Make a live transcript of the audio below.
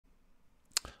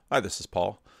Hi, this is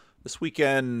Paul. This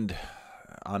weekend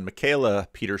on Michaela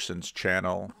Peterson's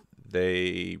channel,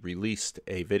 they released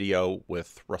a video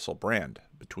with Russell Brand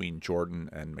between Jordan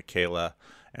and Michaela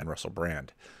and Russell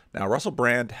Brand. Now, Russell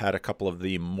Brand had a couple of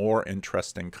the more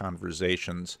interesting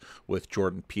conversations with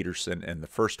Jordan Peterson in the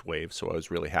first wave, so I was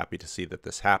really happy to see that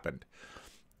this happened.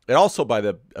 It also, by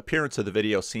the appearance of the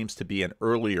video, seems to be an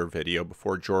earlier video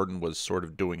before Jordan was sort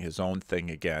of doing his own thing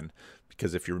again,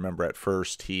 because if you remember at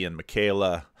first, he and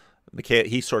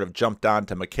he sort of jumped on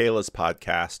to Michaela's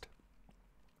podcast.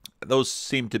 Those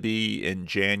seemed to be in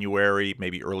January,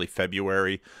 maybe early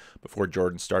February, before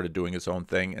Jordan started doing his own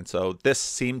thing. And so this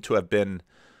seemed to have been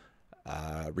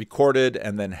recorded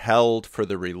and then held for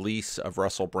the release of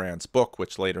Russell Brand's book,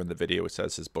 which later in the video it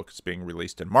says his book is being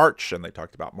released in March, and they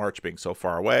talked about March being so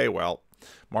far away. Well,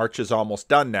 March is almost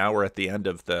done now. We're at the end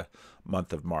of the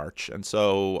month of March. And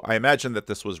so I imagine that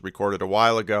this was recorded a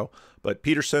while ago, but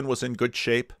Peterson was in good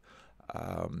shape.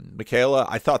 Michaela,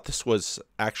 I thought this was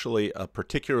actually a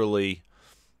particularly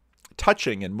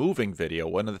touching and moving video.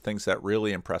 One of the things that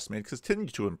really impressed me,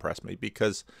 continued to impress me,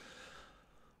 because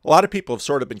a lot of people have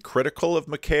sort of been critical of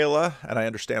Michaela, and I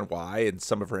understand why, in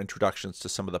some of her introductions to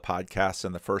some of the podcasts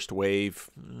in the first wave.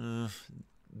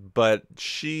 But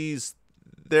she's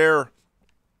there.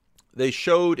 They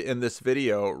showed in this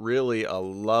video really a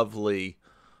lovely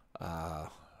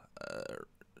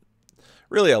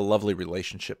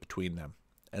relationship between them.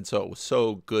 And so it was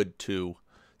so good to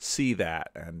see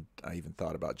that. And I even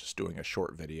thought about just doing a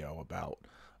short video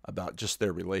about just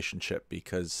their relationship,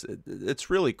 because it's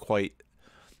really quite,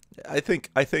 I think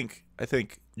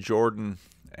Jordan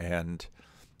and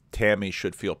Tammy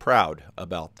should feel proud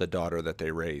about the daughter that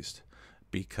they raised,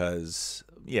 because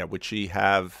would she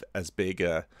have as big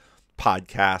a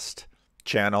podcast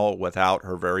channel without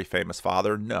her very famous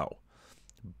father? No.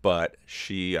 But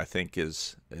she, I think,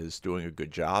 is doing a good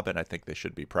job, and I think they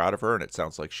should be proud of her. And it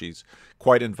sounds like she's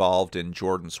quite involved in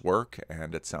Jordan's work,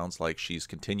 and it sounds like she's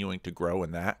continuing to grow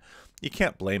in that. You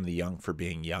can't blame the young for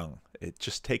being young. It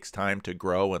just takes time to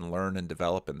grow and learn and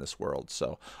develop in this world.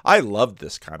 So I loved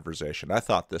this conversation. I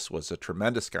thought this was a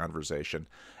tremendous conversation,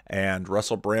 and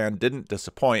Russell Brand didn't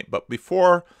disappoint. But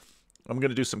before I'm going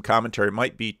to do some commentary, it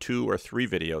might be 2 or 3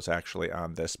 videos actually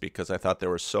on this, because I thought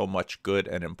there was so much good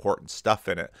and important stuff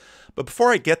in it. But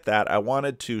before I get that, I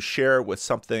wanted to share with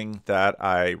something that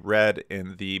I read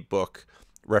in the book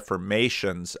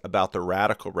Reformations about the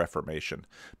Radical Reformation,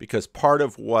 because part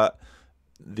of what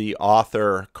the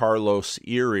author Carlos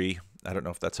Erie, I don't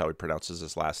know if that's how he pronounces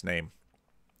his last name,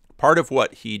 part of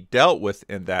what he dealt with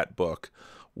in that book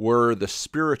were the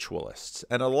Spiritualists.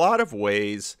 And in a lot of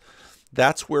ways,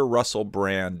 that's where Russell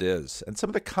Brand is. And some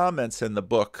of the comments in the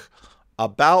book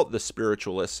about the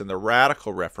Spiritualists and the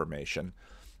Radical Reformation,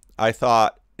 I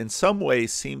thought in some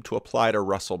ways seemed to apply to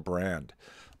Russell Brand.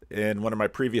 In one of my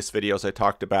previous videos, I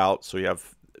talked about, so you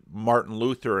have Martin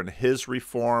Luther and his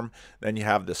reform, then you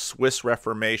have the Swiss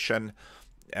Reformation,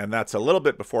 and that's a little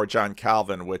bit before John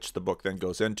Calvin, which the book then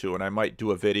goes into. And I might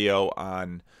do a video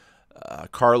on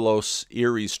Carlos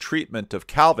Erie's treatment of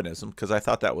Calvinism, because I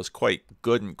thought that was quite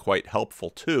good and quite helpful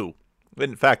too.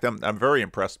 In fact, I'm very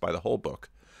impressed by the whole book.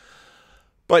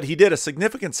 But he did a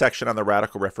significant section on the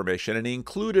Radical Reformation, and he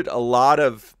included a lot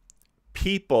of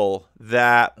people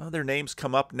that, their names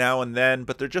come up now and then,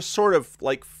 but they're just sort of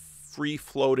like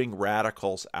free-floating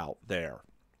radicals out there.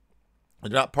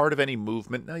 They're not part of any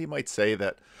movement. Now, you might say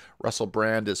that Russell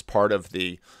Brand is part of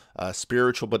the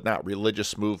spiritual but not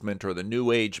religious movement, or the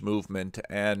New Age movement.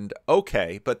 And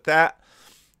okay, but to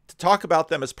talk about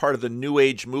them as part of the New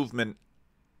Age movement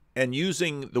and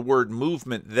using the word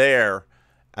movement there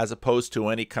as opposed to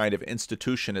any kind of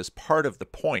institution is part of the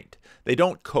point. They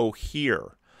don't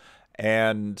cohere.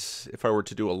 And if I were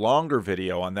to do a longer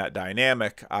video on that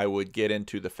dynamic, I would get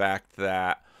into the fact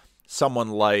that someone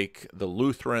like the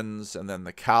Lutherans and then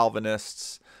the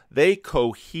Calvinists, they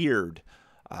cohered.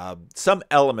 Some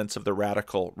elements of the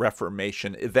Radical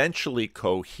Reformation eventually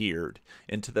cohered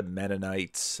into the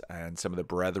Mennonites and some of the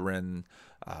Brethren,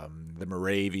 the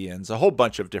Moravians, a whole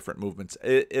bunch of different movements.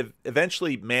 It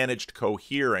eventually managed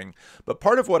cohering. But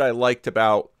part of what I liked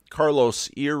about Carlos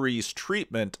Erie's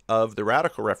treatment of the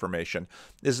Radical Reformation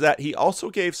is that he also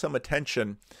gave some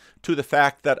attention to the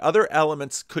fact that other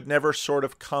elements could never sort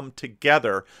of come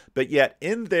together, but yet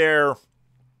in their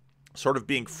sort of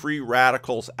being free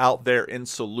radicals out there in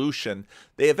solution,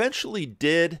 they eventually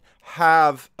did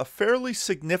have a fairly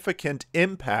significant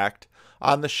impact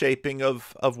on the shaping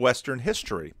of Western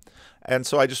history. And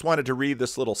so I just wanted to read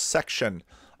this little section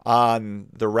on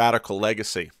the radical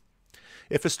legacy.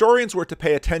 If historians were to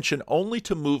pay attention only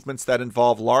to movements that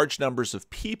involve large numbers of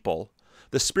people,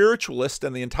 the Spiritualist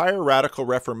and the entire Radical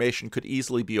Reformation could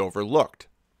easily be overlooked.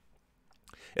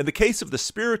 In the case of the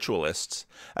Spiritualists,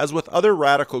 as with other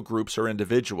radical groups or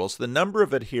individuals, the number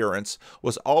of adherents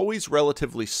was always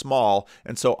relatively small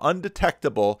and so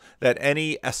undetectable that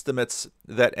any estimates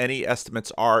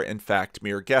are in fact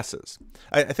mere guesses.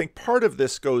 I think part of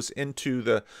this goes into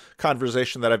the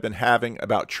conversation that I've been having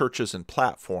about churches and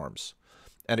platforms.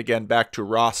 And again, back to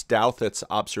Ross Douthat's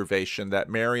observation that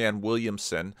Marianne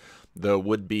Williamson, the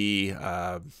would-be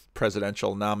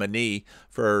presidential nominee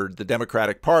for the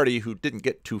Democratic Party, who didn't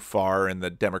get too far in the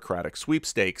Democratic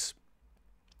sweepstakes,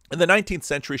 in the 19th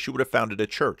century, she would have founded a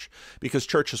church because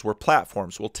churches were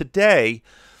platforms. Well, today,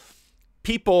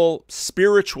 people,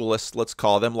 spiritualists, let's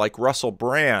call them, like Russell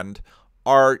Brand,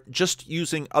 are just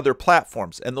using other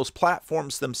platforms. And those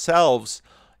platforms themselves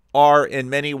are in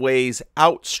many ways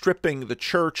outstripping the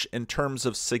church in terms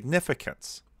of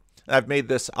significance. I've made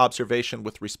this observation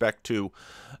with respect to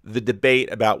the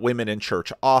debate about women in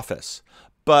church office,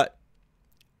 but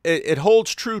it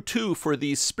holds true too for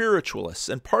these spiritualists.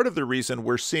 And part of the reason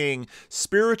we're seeing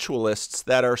spiritualists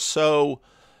that are so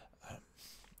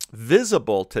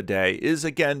visible today is,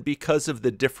 again, because of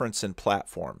the difference in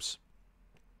platforms.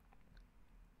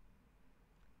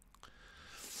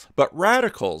 But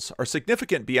radicals are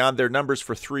significant beyond their numbers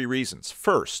for three reasons.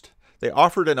 First, they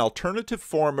offered an alternative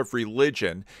form of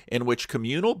religion in which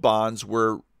communal bonds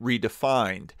were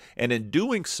redefined, and in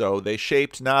doing so, they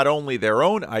shaped not only their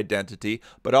own identity,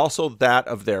 but also that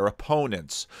of their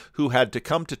opponents, who had to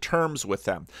come to terms with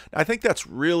them. I think that's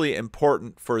really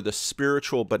important for the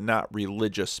spiritual but not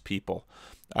religious people.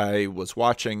 I was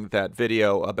watching that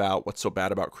video about what's so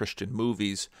bad about Christian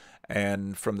movies,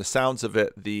 and from the sounds of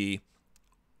it, the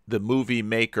movie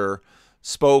maker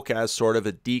spoke as sort of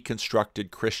a deconstructed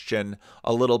Christian,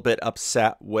 a little bit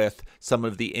upset with some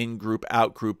of the in-group,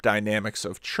 out-group dynamics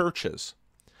of churches.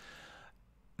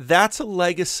 That's a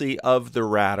legacy of the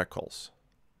radicals.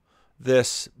 The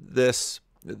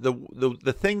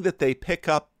thing that they pick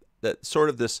up, that sort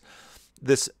of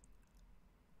this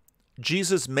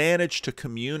Jesus managed to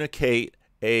communicate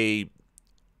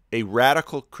a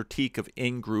radical critique of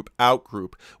in-group,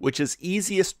 out-group, which is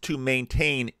easiest to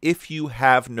maintain if you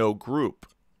have no group.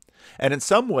 And in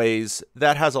some ways,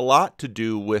 that has a lot to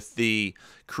do with the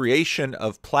creation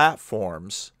of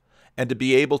platforms and to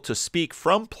be able to speak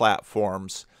from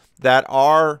platforms that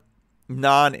are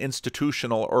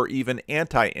non-institutional or even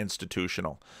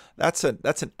anti-institutional. That's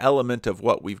an element of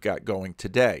what we've got going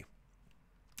today.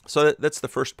 So that's the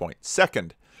first point.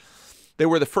 Second, they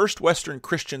were the first Western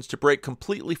Christians to break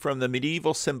completely from the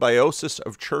medieval symbiosis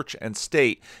of church and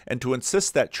state and to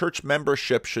insist that church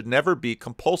membership should never be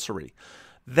compulsory.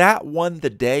 That won the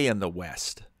day in the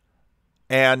West,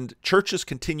 and churches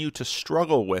continue to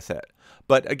struggle with it.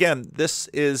 But again, this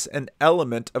is an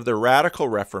element of the Radical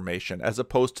Reformation as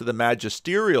opposed to the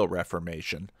Magisterial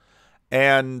Reformation.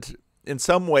 And in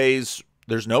some ways,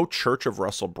 there's no Church of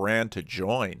Russell Brand to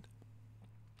join.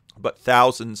 But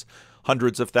thousands,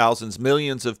 hundreds of thousands,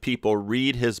 millions of people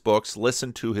read his books,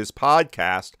 listen to his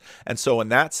podcast, and so in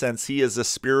that sense, he is a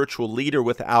spiritual leader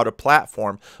without a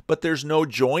platform, but there's no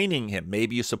joining him.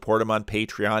 Maybe you support him on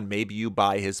Patreon, maybe you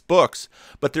buy his books,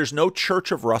 but there's no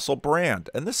Church of Russell Brand.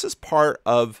 And this is part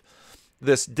of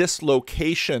this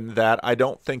dislocation that I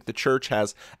don't think the church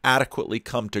has adequately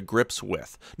come to grips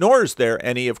with. Nor is there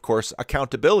any, of course,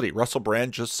 accountability. Russell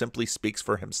Brand just simply speaks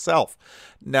for himself.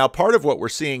 Now, part of what we're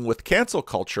seeing with cancel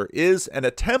culture is an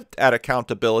attempt at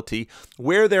accountability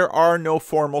where there are no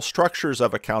formal structures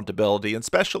of accountability,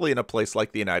 especially in a place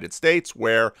like the United States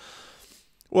where,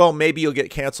 well, maybe you'll get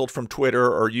canceled from Twitter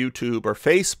or YouTube or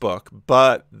Facebook,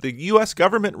 but the U.S.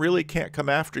 government really can't come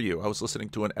after you. I was listening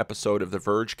to an episode of the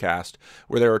Vergecast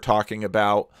where they were talking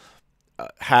about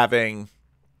having,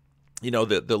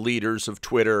 the leaders of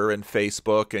Twitter and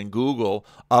Facebook and Google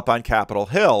up on Capitol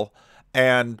Hill.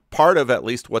 And part of at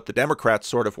least what the Democrats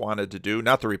sort of wanted to do,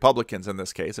 not the Republicans in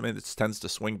this case, I mean, it tends to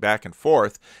swing back and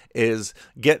forth, is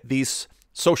get these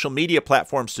social media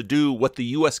platforms to do what the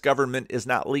U.S. government is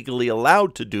not legally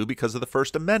allowed to do because of the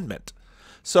First Amendment.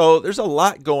 So there's a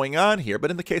lot going on here.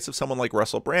 But in the case of someone like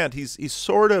Russell Brand, he's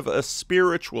sort of a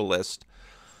spiritualist.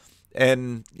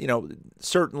 And,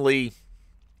 certainly,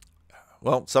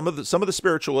 well, some of the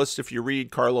spiritualists, if you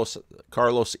read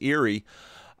Carlos Erie,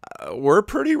 were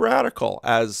pretty radical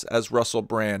as Russell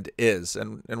Brand is.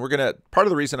 And we're going to, part of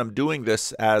the reason I'm doing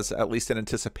this as at least an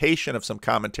anticipation of some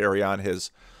commentary on his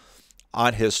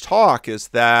talk is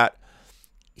that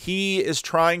he is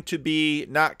trying to be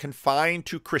not confined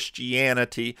to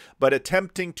Christianity, but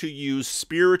attempting to use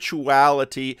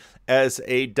spirituality as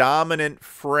a dominant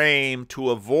frame to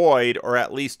avoid, or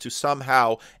at least to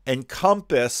somehow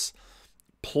encompass,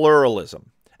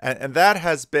 pluralism. And that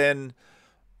has been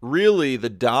really the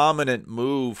dominant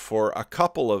move for a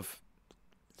couple of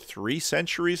 3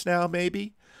 centuries now,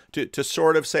 maybe, to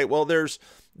sort of say, well, there's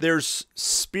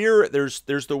spirit,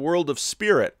 there's the world of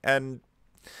spirit. And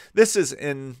this is,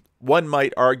 one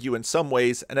might argue in some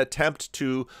ways, an attempt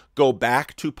to go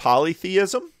back to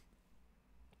polytheism.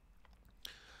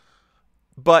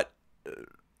 But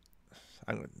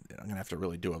I'm going to have to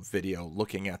really do a video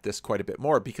looking at this quite a bit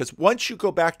more, because once you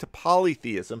go back to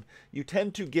polytheism, you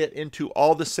tend to get into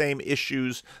all the same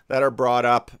issues that are brought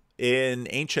up in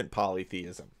ancient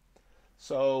polytheism.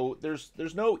 So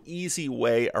there's no easy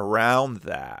way around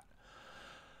that.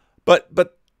 But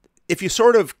if you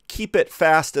sort of keep it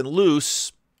fast and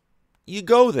loose, you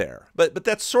go there. But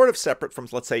that's sort of separate from,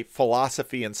 let's say,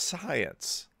 philosophy and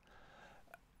science.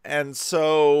 And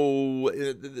so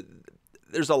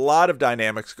there's a lot of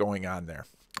dynamics going on there.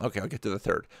 Okay, I'll get to the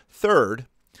third. Third,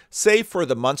 save for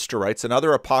the Munsterites and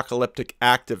other apocalyptic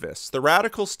activists, the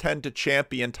radicals tend to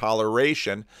champion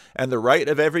toleration and the right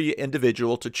of every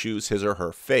individual to choose his or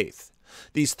her faith.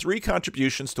 These 3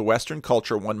 contributions to Western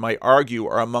culture, one might argue,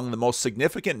 are among the most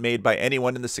significant made by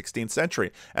anyone in the 16th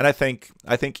century. And I think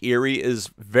Erie is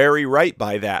very right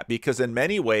by that, because in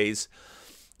many ways,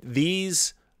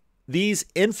 these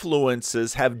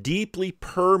influences have deeply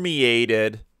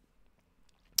permeated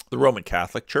the Roman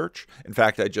Catholic Church. In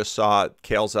fact, I just saw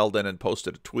Cale Zeldin and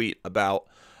posted a tweet about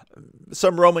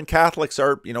some Roman Catholics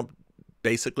are,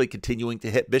 basically continuing to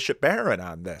hit Bishop Barron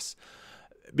on this,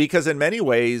 because in many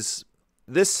ways,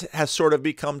 this has sort of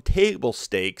become table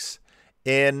stakes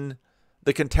in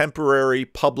the contemporary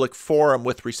public forum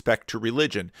with respect to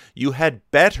religion. You had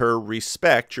better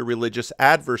respect your religious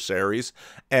adversaries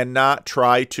and not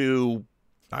try to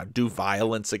do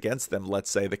violence against them. Let's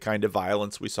say the kind of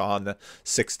violence we saw in the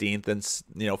 16th and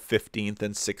 15th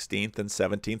and 16th and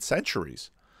 17th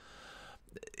centuries.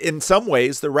 In some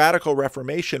ways, the Radical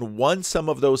Reformation won some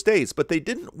of those days, but they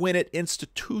didn't win it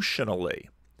institutionally.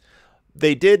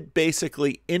 They did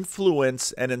basically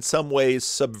influence and in some ways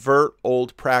subvert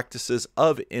old practices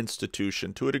of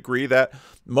institution to a degree that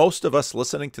most of us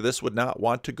listening to this would not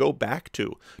want to go back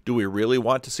to. Do we really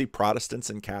want to see Protestants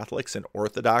and Catholics and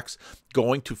Orthodox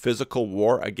going to physical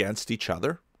war against each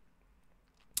other?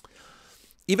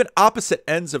 Even opposite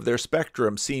ends of their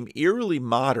spectrum seem eerily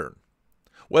modern.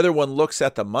 Whether one looks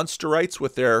at the Munsterites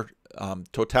with their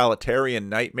totalitarian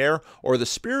nightmare, or the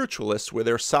Spiritualists with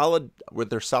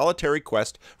their solitary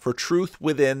quest for truth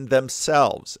within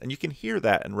themselves. And you can hear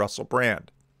that in Russell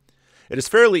Brand. It is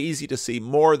fairly easy to see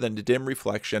more than the dim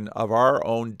reflection of our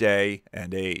own day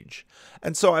and age.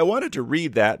 And so I wanted to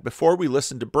read that before we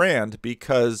listen to Brand,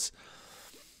 because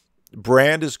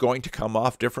Brand is going to come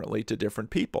off differently to different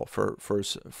people.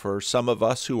 For some of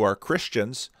us who are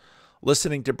Christians,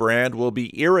 listening to Brand will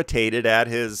be irritated at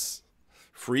his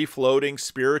free-floating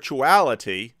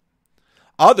spirituality.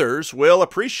 Others will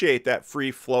appreciate that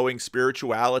free-flowing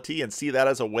spirituality and see that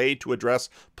as a way to address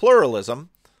pluralism.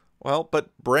 Well,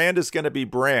 but Brand is going to be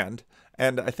Brand,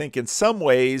 and I think in some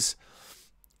ways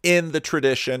in the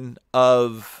tradition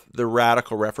of the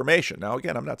Radical Reformation. Now,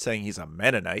 again, I'm not saying he's a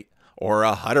Mennonite or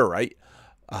a Hutterite,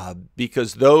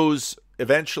 because those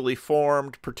eventually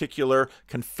formed particular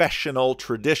confessional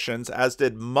traditions, as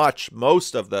did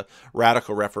most of the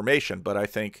Radical Reformation. But I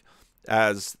think,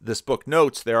 as this book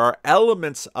notes, there are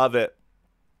elements of it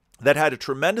that had a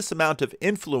tremendous amount of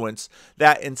influence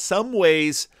that in some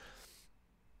ways,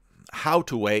 how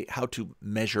to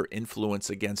measure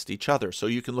influence against each other. So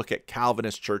you can look at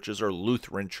Calvinist churches or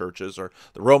Lutheran churches or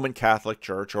the Roman Catholic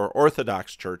Church or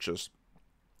Orthodox churches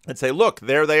and say, look,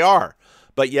 there they are.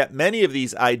 But yet many of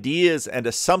these ideas and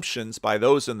assumptions by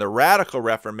those in the Radical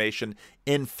Reformation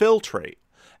infiltrate.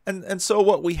 And so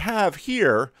what we have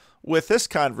here with this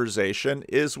conversation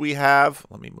is we have,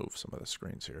 let me move some of the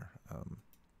screens here.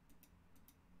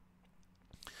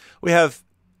 We have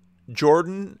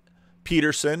Jordan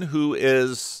Peterson, who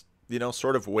is,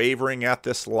 sort of wavering at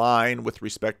this line with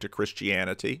respect to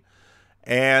Christianity.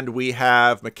 And we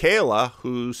have Michaela,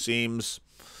 who seems...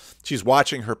 she's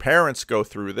watching her parents go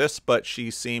through this, but she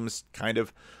seems kind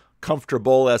of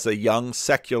comfortable as a young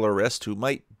secularist who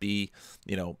might be,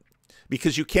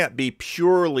 because you can't be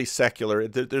purely secular.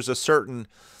 There's a certain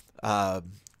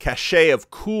cachet of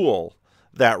cool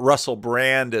that Russell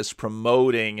Brand is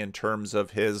promoting in terms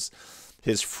of his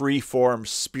free-form,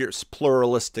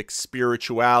 pluralistic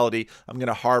spirituality. I'm going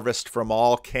to harvest from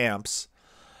all camps.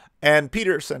 And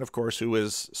Peterson, of course, who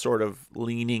is sort of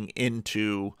leaning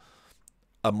into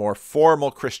a more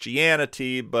formal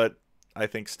Christianity, but I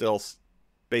think still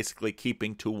basically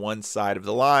keeping to one side of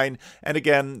the line. And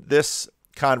again, this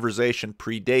conversation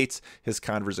predates his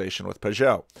conversation with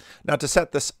Peugeot. Now, to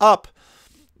set this up,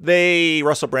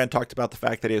 Russell Brand talked about the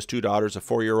fact that he has two daughters, a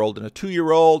 4-year-old and a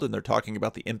 2-year-old, and they're talking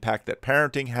about the impact that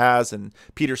parenting has. And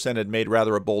Peterson had made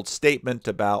rather a bold statement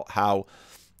about how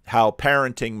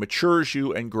parenting matures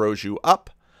you and grows you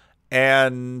up.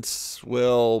 And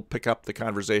we'll pick up the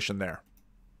conversation there.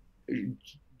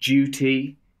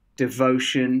 Duty,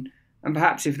 devotion, and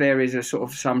perhaps if there is a sort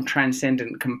of some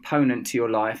transcendent component to your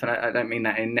life, and I don't mean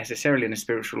that necessarily in a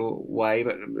spiritual way,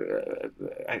 but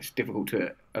it's difficult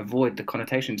to avoid the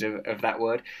connotations of that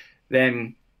word,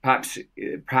 then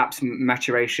perhaps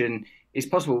maturation is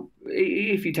possible.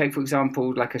 If you take, for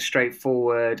example, like a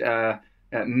straightforward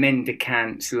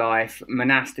mendicant's life,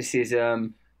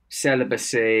 monasticism,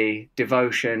 celibacy,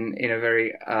 devotion in a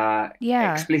very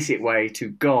explicit way to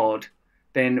God,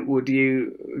 then would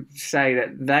you say that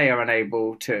they are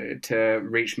unable to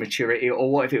reach maturity? Or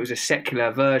what if it was a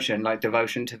secular version, like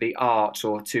devotion to the arts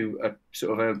or to a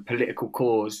sort of a political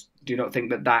cause? Do you not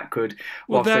think that could,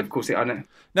 of course,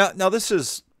 Now this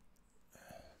is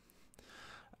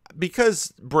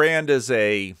because Brand is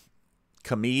a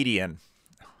comedian.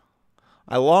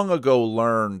 I long ago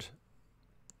learned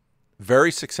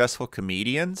very successful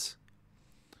comedians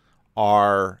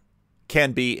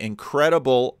can be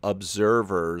incredible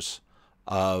observers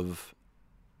of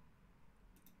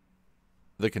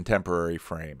the contemporary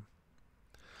frame.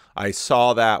 I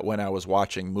saw that when I was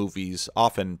watching movies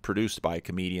often produced by a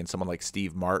comedian, someone like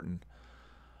Steve Martin.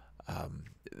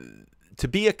 To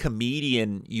be a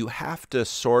comedian, you have to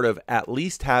sort of at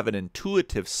least have an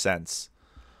intuitive sense,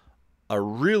 a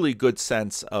really good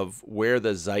sense of where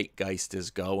the zeitgeist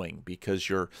is going, because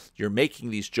you're making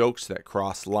these jokes that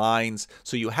cross lines,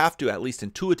 so you have to at least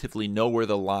intuitively know where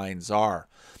the lines are.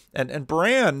 And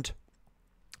Brand,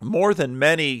 more than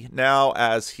many now,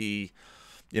 as he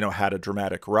had a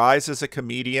dramatic rise as a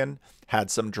comedian, had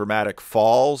some dramatic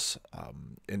falls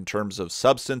in terms of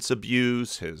substance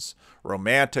abuse, his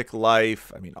romantic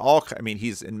life.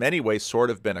 He's in many ways sort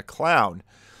of been a clown.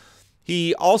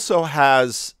 He also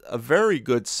has a very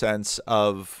good sense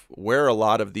of where a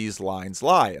lot of these lines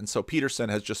lie. And so Peterson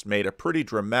has just made a pretty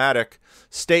dramatic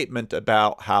statement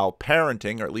about how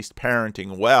parenting, or at least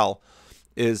parenting well,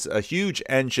 is a huge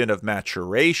engine of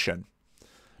maturation.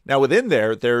 Now within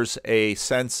there's a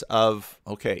sense of,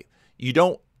 okay, you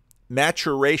don't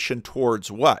maturation towards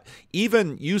what?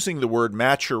 Even using the word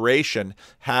maturation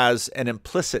has an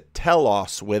implicit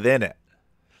telos within it.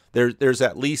 There's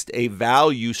at least a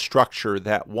value structure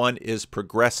that one is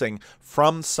progressing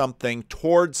from something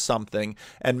towards something,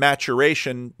 and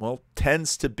maturation,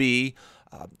 tends to be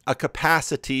a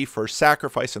capacity for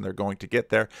sacrifice, and they're going to get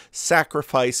there,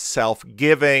 sacrifice,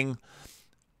 self-giving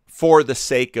for the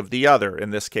sake of the other, in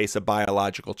this case, a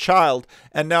biological child.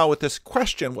 And now with this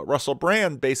question, what Russell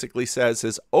Brand basically says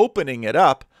is opening it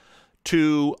up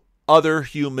to other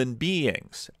human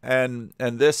beings. And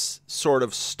this sort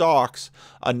of stalks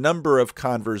a number of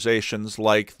conversations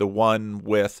like the one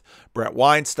with Brett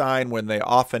Weinstein, when they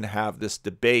often have this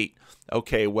debate.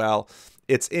 Okay, well,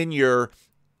 it's in your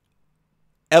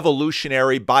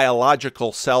evolutionary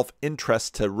biological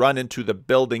self-interest to run into the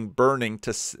burning building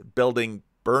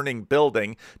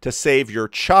to save your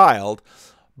child,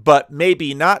 but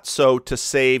maybe not so to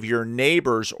save your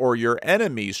neighbor's or your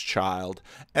enemy's child.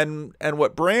 And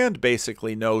what Brand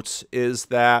basically notes is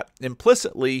that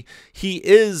implicitly he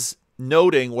is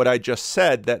noting what I just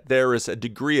said, that there is a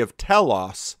degree of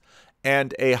telos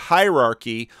and a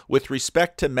hierarchy with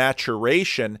respect to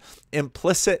maturation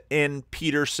implicit in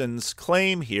Peterson's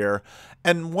claim here.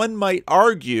 And one might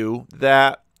argue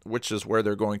that, which is where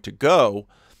they're going to go,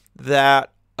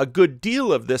 that a good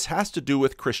deal of this has to do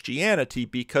with Christianity,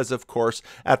 because, of course,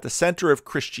 at the center of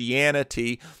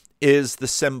Christianity is the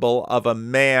symbol of a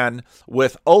man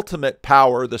with ultimate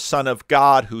power, the Son of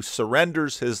God, who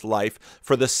surrenders his life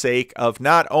for the sake of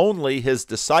not only his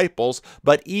disciples,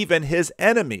 but even his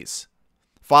enemies.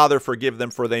 Father, forgive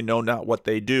them, for they know not what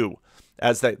they do.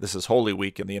 This is Holy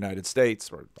Week in the United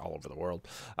States, or all over the world,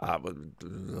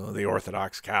 the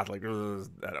Orthodox Catholic,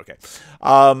 okay.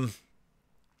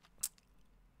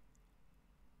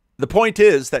 The point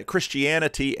is that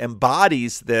Christianity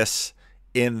embodies this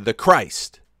in the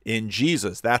Christ, in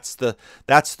Jesus. That's the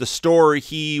story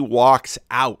he walks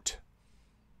out.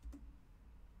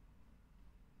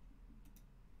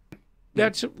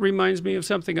 That reminds me of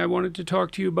something I wanted to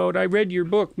talk to you about. I read your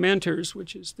book, Mentors,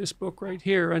 which is this book right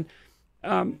here. And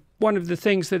one of the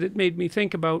things that it made me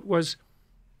think about was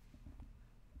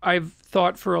I've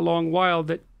thought for a long while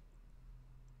that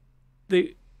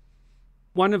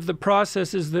one of the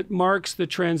processes that marks the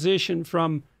transition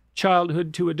from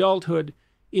childhood to adulthood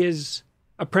is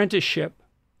apprenticeship.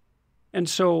 And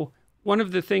so one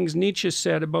of the things Nietzsche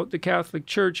said about the Catholic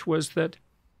Church was that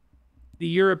the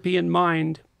European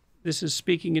mind, this is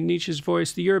speaking in Nietzsche's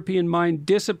voice, the European mind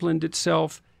disciplined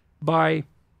itself by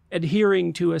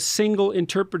adhering to a single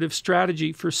interpretive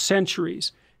strategy for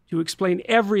centuries to explain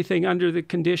everything under the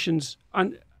conditions,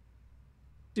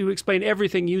 to explain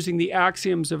everything using the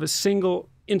axioms of a single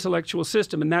intellectual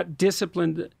system. And that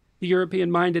disciplined the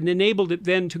European mind and enabled it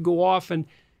then to go off and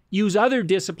use other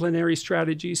disciplinary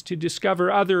strategies to discover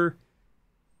other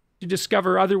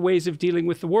ways of dealing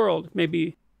with the world,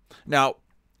 maybe. Now,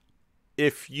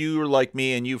 if you're like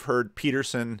me and you've heard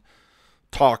Peterson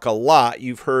talk a lot,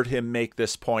 you've heard him make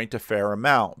this point a fair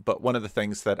amount. But one of the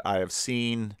things that I have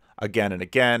seen again and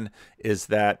again is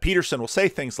that Peterson will say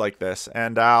things like this,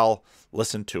 and I'll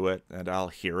listen to it and I'll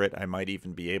hear it. I might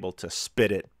even be able to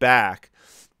spit it back.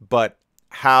 But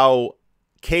how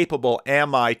capable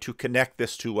am I to connect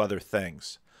this to other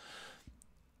things?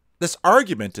 This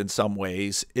argument in some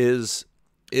ways is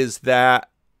that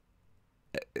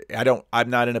I'm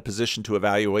not in a position to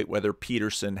evaluate whether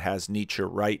Peterson has Nietzsche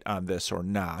right on this or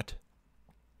not.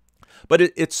 But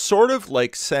it's sort of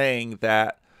like saying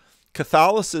that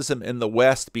Catholicism in the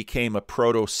West became a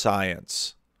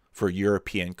proto-science for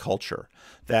European culture.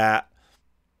 That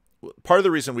part of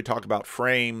the reason we talk about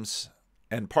frames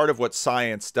and part of what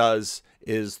science does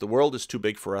is the world is too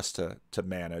big for us to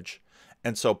manage.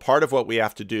 And so part of what we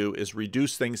have to do is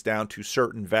reduce things down to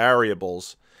certain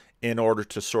variables in order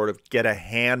to sort of get a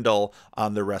handle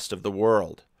on the rest of the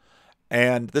world.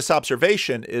 And this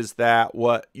observation is that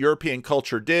what European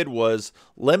culture did was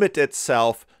limit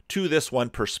itself to this one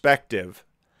perspective.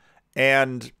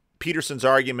 And Peterson's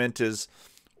argument is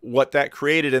what that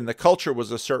created in the culture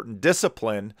was a certain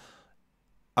discipline,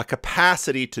 a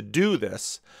capacity to do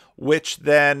this, which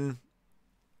then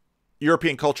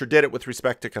European culture did it with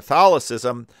respect to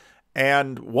Catholicism.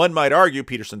 And one might argue,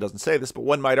 Peterson doesn't say this, but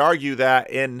one might argue that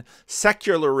in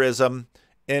secularism,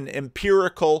 in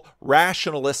empirical,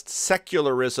 rationalist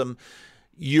secularism,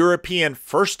 European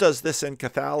first does this in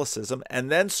Catholicism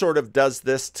and then sort of does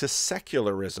this to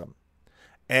secularism.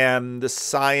 And the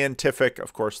scientific,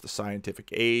 of course, the scientific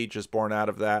age is born out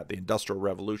of that, the Industrial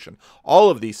Revolution, all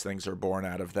of these things are born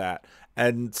out of that.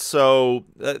 And so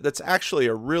that's actually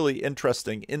a really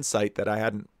interesting insight that I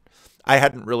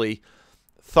hadn't really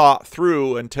thought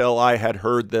through until I had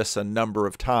heard this a number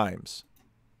of times.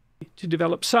 To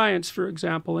develop science, for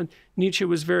example, and Nietzsche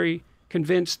was very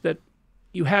convinced that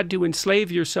you had to enslave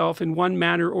yourself in one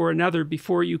manner or another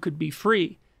before you could be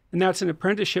free. And that's an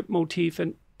apprenticeship motif,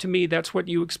 and to me, that's what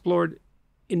you explored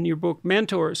in your book,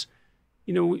 Mentors.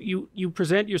 You know, you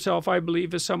present yourself, I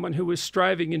believe, as someone who was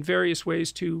striving in various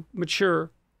ways to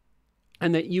mature,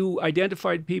 and that you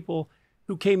identified people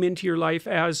who came into your life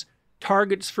as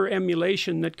targets for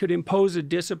emulation that could impose a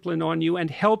discipline on you and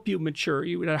help you mature.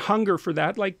 You had a hunger for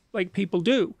that, like people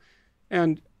do.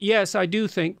 And yes, I do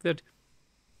think that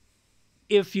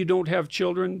if you don't have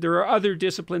children, there are other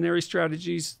disciplinary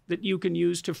strategies that you can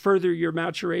use to further your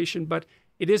maturation, but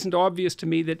it isn't obvious to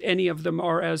me that any of them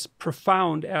are as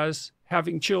profound as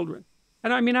having children.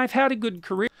 And I mean, I've had a good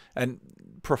career. And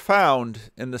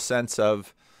profound in the sense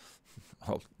of,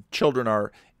 well, children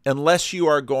are, unless you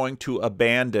are going to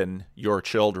abandon your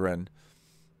children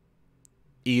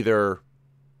either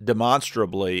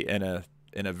demonstrably in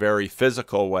a very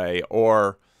physical way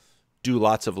or do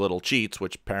lots of little cheats,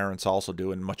 which parents also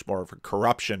do, and much more of a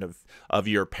corruption of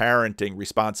your parenting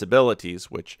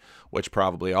responsibilities, which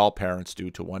probably all parents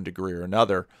do to one degree or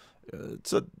another.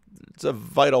 It's a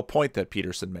vital point that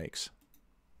Peterson makes.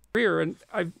 And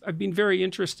I've been very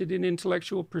interested in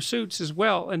intellectual pursuits as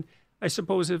well, and I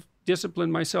suppose have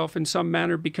disciplined myself in some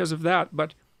manner because of that,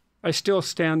 but I still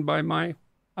stand by my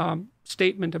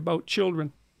statement about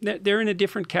children. They're in a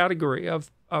different category of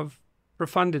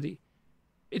profundity.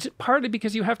 It's partly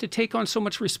because you have to take on so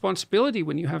much responsibility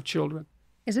when you have children.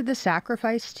 Is it the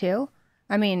sacrifice too?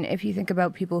 I mean, if you think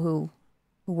about people who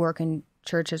work in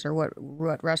churches, or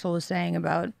what Russell was saying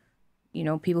about, you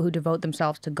know, people who devote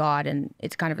themselves to God, and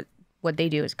it's kind of what they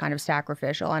do is kind of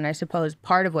sacrificial. And I suppose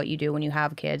part of what you do when you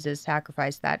have kids is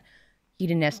sacrifice that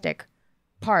hedonistic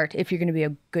part if you're going to be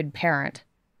a good parent.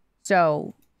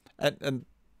 So, and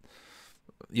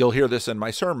you'll hear this in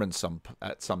my sermons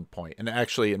at some point. And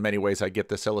actually, in many ways, I get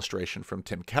this illustration from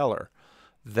Tim Keller,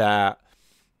 that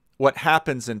what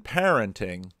happens in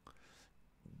parenting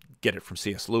get it from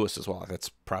C.S. Lewis as well. That's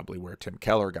probably where Tim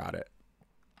Keller got it.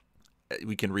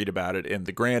 We can read about it in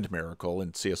The Grand Miracle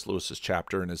in C.S. Lewis's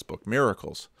chapter in his book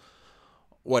Miracles.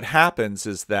 What happens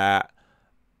is that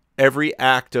every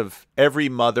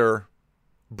mother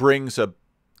brings a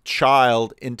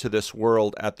child into this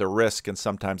world at the risk and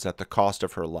sometimes at the cost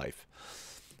of her life.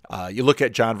 You look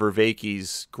at John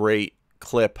Vervaeke's great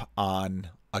clip on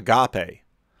agape.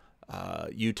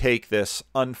 You take this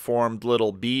unformed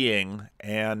little being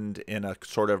and in a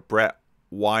sort of Brett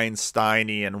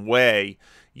Weinsteinian way,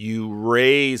 you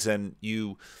raise and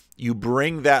you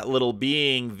bring that little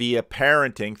being via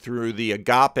parenting through the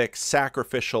agapic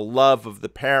sacrificial love of the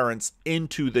parents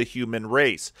into the human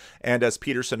race. And as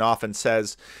Peterson often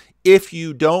says, if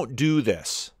you don't do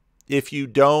this, if you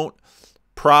don't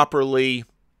properly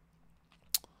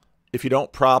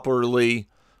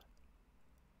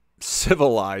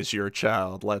civilize your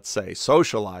child, let's say,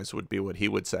 socialize would be what he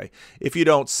would say. If you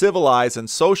don't civilize and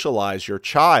socialize your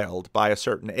child by a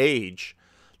certain age,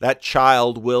 that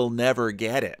child will never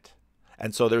get it.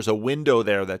 And so there's a window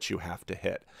there that you have to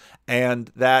hit.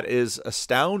 And that is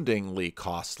astoundingly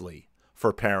costly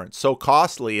for parents. So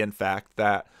costly, in fact,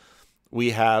 that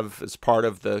we have, as part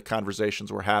of the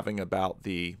conversations we're having about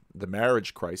the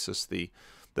marriage crisis, the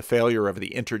failure of the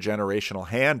intergenerational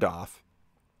handoff,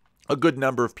 a good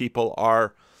number of people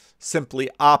are simply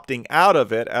opting out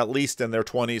of it, at least in their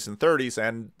 20s and 30s.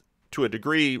 And to a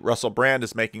degree, Russell Brand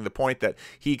is making the point that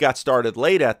he got started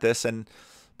late at this. And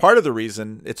part of the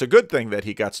reason it's a good thing that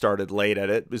he got started late at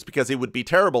it is because he would be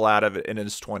terrible out of it in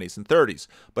his 20s and 30s.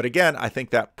 But again, I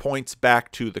think that points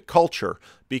back to the culture,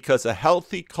 because a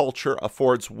healthy culture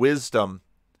affords wisdom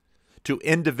to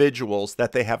individuals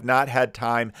that they have not had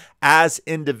time as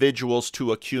individuals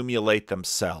to accumulate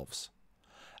themselves.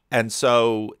 And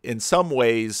so in some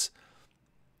ways,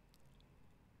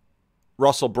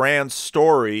 Russell Brand's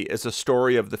story is a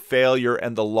story of the failure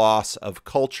and the loss of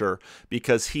culture,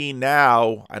 because he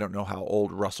now, I don't know how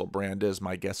old Russell Brand is,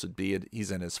 my guess would be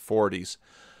he's in his 40s.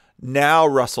 Now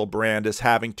Russell Brand is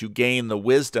having to gain the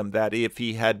wisdom that if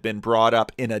he had been brought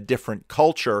up in a different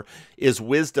culture, is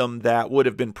wisdom that would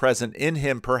have been present in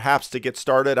him perhaps to get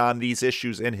started on these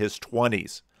issues in his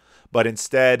 20s. But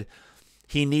instead,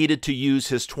 he needed to use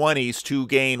his 20s to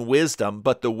gain wisdom,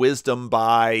 but the wisdom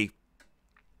by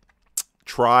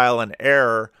trial and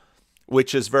error,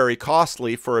 which is very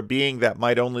costly for a being that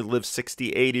might only live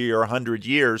 60, 80, or 100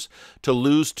 years. To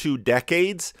lose 2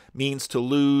 decades means to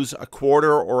lose a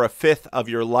quarter or a fifth of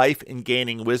your life in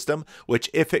gaining wisdom, which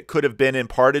if it could have been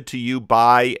imparted to you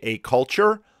by a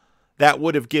culture, that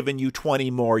would have given you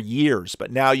 20 more years.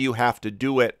 But now you have to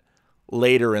do it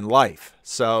later in life.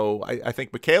 So I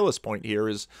think Michaela's point here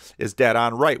is dead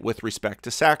on right with respect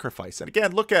to sacrifice. And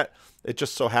again, look at, it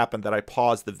just so happened that I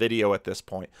paused the video at this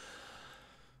point.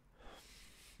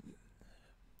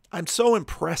 I'm so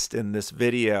impressed in this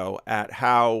video at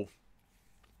how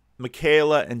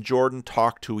Michaela and Jordan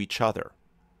talk to each other.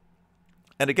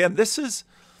 And again, this is,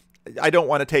 I don't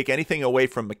want to take anything away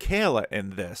from Michaela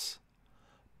in this,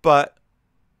 but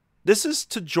this is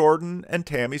to Jordan and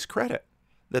Tammy's credit,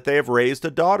 that they have raised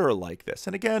a daughter like this.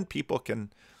 And again, people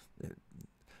can,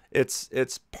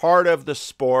 it's part of the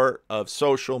sport of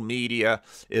social media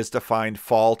is to find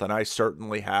fault, and I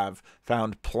certainly have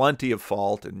found plenty of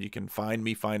fault, and you can find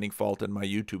me finding fault in my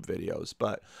YouTube videos.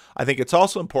 But I think it's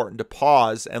also important to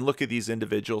pause and look at these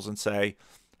individuals and say,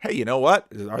 hey, you know what?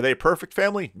 Are they a perfect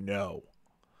family? No.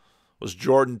 Was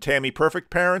Jordan and Tammy perfect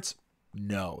parents?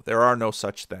 No, there are no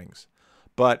such things.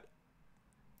 But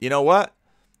you know what?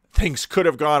 Things could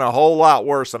have gone a whole lot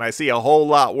worse, and I see a whole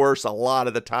lot worse a lot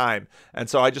of the time. And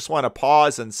so I just want to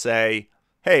pause and say,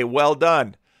 hey, well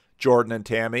done, Jordan and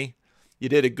Tammy. You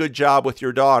did a good job with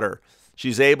your daughter.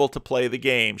 She's able to play the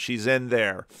game. She's in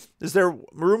there. Is there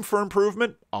room for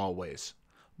improvement? Always.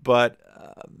 But,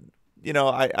 you know,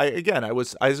 I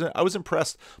was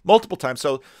impressed multiple times.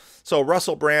 So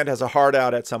Russell Brand has a heart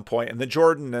out at some point, and then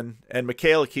Jordan and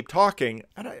Michaela keep talking.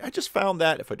 And I just found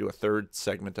that, if I do a third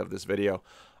segment of this video,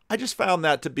 I just found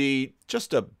that to be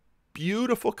just a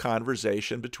beautiful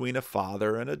conversation between a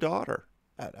father and a daughter.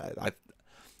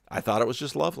 I thought it was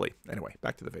just lovely. Anyway,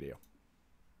 back to the video.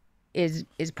 Is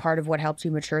part of what helps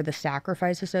you mature the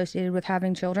sacrifice associated with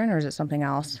having children, or is it something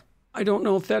else? I don't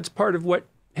know if that's part of what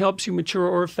helps you mature,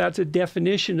 or if that's a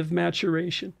definition of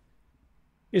maturation,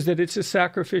 is that it's a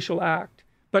sacrificial act.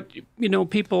 But, you know,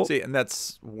 people... See, and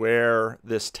that's where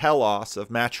this telos of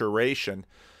maturation...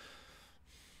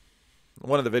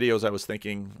 One of the videos I was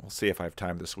thinking, we'll see if I have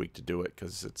time this week to do it,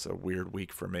 because it's a weird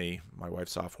week for me. My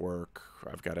wife's off work.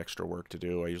 I've got extra work to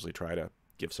do. I usually try to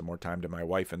give some more time to my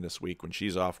wife in this week when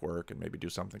she's off work and maybe do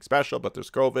something special, but there's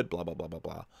COVID, blah, blah, blah, blah,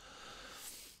 blah.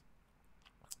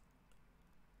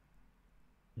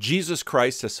 Jesus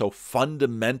Christ has so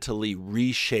fundamentally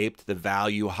reshaped the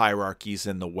value hierarchies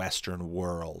in the Western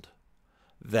world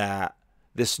that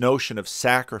this notion of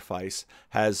sacrifice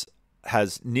has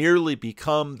nearly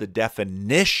become the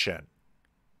definition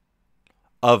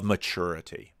of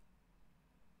maturity.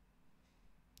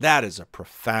 That is a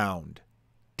profound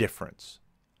difference.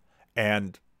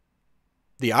 And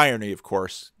the irony, of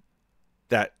course,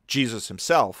 that Jesus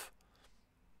himself,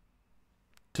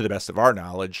 to the best of our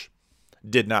knowledge,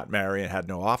 did not marry and had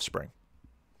no offspring.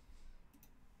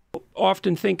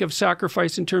 Often think of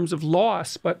sacrifice in terms of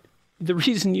loss, but the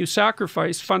reason you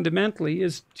sacrifice fundamentally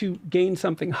is to gain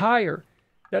something higher.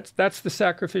 That's the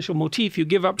sacrificial motif. You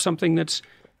give up something that's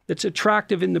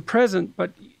attractive in the present,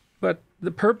 but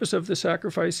the purpose of the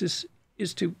sacrifice is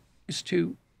to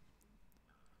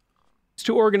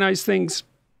organize things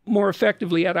more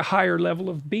effectively at a higher level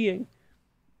of being.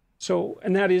 So,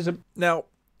 and that is Now,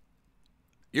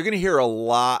 you're going to hear a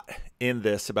lot in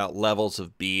this about levels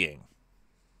of being.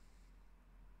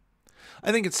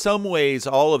 I think in some ways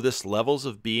all of this levels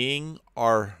of being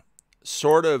are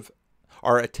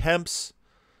attempts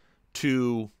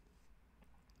to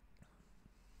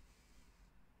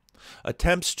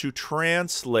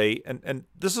translate, and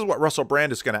this is what Russell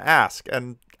Brand is going to ask.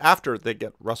 And after they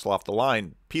get Russell off the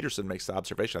line, Peterson makes the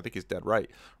observation. I think he's dead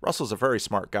right. Russell's a very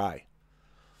smart guy.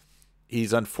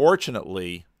 He's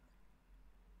unfortunately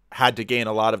had to gain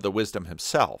a lot of the wisdom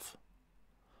himself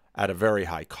at a very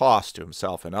high cost to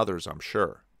himself and others, I'm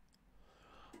sure.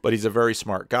 But he's a very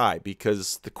smart guy,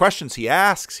 because the questions he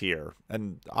asks here,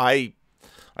 and I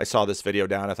saw this video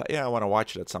down, I thought, yeah, I want to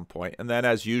watch it at some point. And then,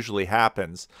 as usually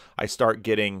happens, I start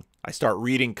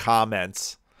reading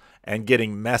comments and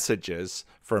getting messages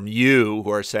from you who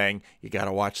are saying, you got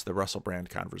to watch the Russell Brand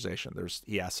conversation.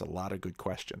 He asks a lot of good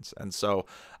questions. And so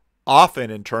often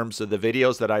in terms of the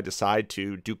videos that I decide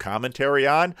to do commentary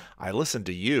on, I listen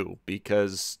to you,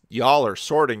 because y'all are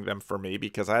sorting them for me,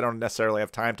 because I don't necessarily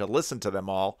have time to listen to them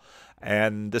all.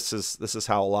 And this is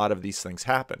how a lot of these things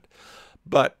happened.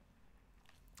 But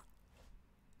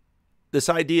this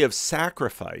idea of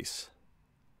sacrifice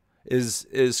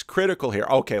is critical here.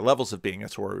 Okay, levels of being,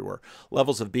 that's where we were.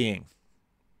 Levels of being.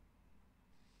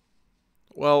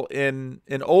 Well, in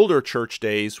older church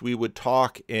days, we would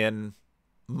talk in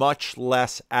much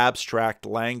less abstract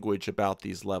language about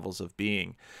these levels of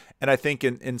being. And I think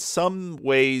in some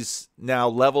ways now,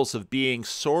 levels of being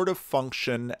sort of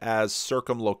function as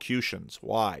circumlocutions.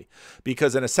 Why?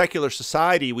 Because in a secular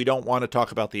society, we don't want to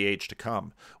talk about the age to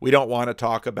come. We don't want to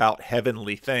talk about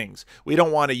heavenly things. We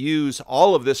don't want to use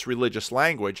all of this religious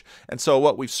language. And so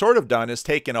what we've sort of done is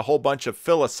taken a whole bunch of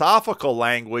philosophical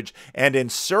language and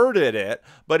inserted it.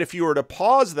 But if you were to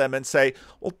pause them and say,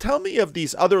 well, tell me of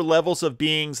these other levels of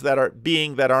beings that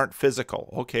aren't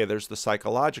physical. Okay, there's the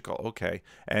psychological. Okay.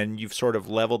 And you've sort of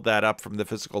leveled that up from the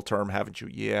physical term, haven't you?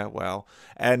 Yeah, well.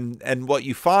 And what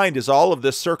you find is all of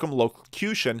this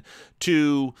circumlocution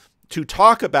to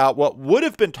talk about what would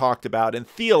have been talked about in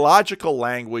theological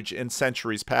language in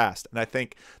centuries past. And I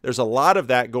think there's a lot of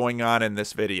that going on in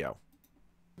this video.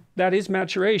 That is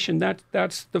maturation.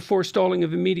 That's the forestalling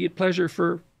of immediate pleasure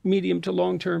for medium to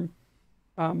long-term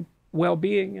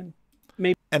well-being.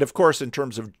 And of course, in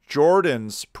terms of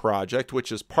Jordan's project,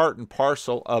 which is part and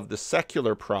parcel of the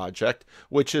secular project,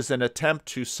 which is an attempt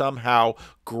to somehow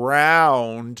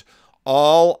ground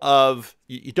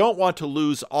you don't want to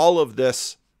lose all of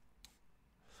this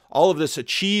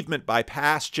achievement by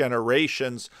past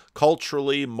generations,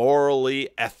 culturally, morally,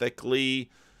 ethically,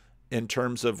 in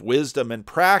terms of wisdom and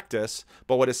practice.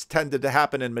 But what has tended to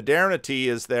happen in modernity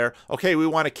is okay, we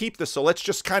want to keep this, so let's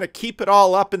just kind of keep it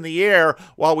all up in the air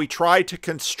while we try to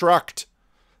construct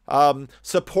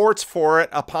supports for it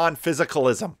upon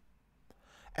physicalism.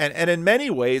 And in many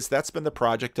ways, that's been the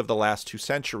project of the last 2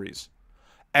 centuries.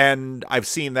 And I've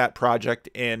seen that project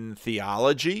in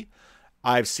theology.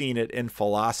 I've seen it in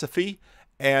philosophy.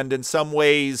 And in some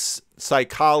ways,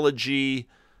 psychology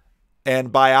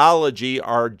and biology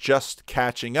are just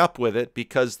catching up with it,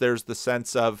 because there's the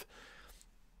sense of,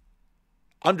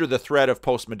 under the threat of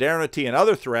postmodernity and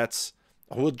other threats,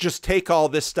 we'll just take all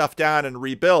this stuff down and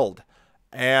rebuild.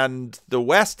 And the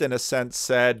West, in a sense,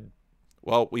 said,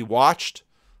 well, we watched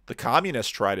the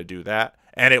communists try to do that,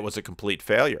 and it was a complete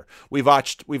failure. We've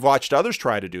watched others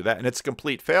try to do that, and it's a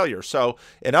complete failure. So,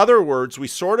 in other words, we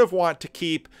sort of want to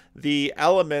keep the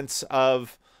elements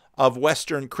of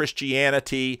Western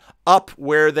Christianity up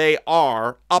where they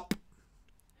are, up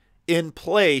in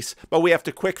place, but we have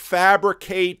to quick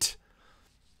fabricate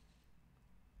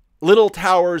little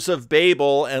towers of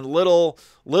Babel and little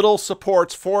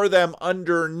supports for them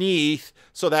underneath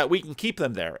so that we can keep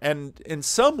them there. And in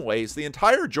some ways, the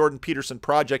entire Jordan Peterson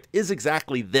project is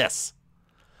exactly this.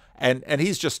 And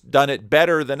he's just done it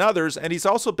better than others. And he's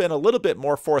also been a little bit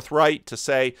more forthright to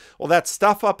say, well, that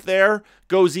stuff up there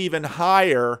goes even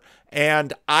higher,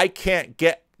 and I can't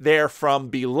get there from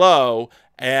below,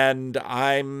 and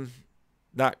I'm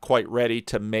not quite ready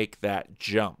to make that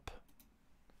jump.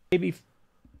 Maybe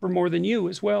for more than you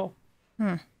as well.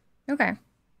 Okay.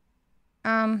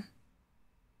 I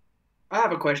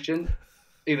have a question,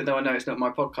 even though I know it's not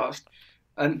my podcast.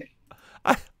 And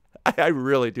I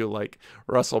really do like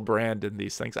Russell Brand in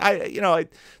these things.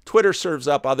 Twitter serves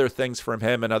up other things from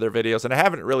him and other videos, and I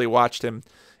haven't really watched him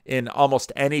in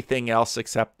almost anything else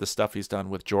except the stuff he's done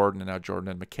with Jordan and now Jordan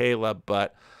and Michaela,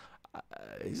 but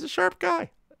he's a sharp guy.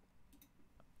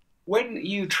 when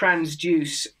you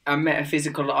transduce a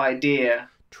metaphysical idea...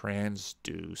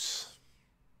 Transduce.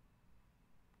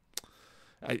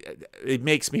 It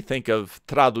makes me think of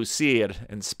traducir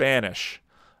in Spanish,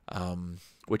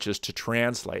 which is to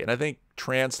translate. And I think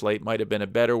translate might have been a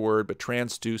better word, but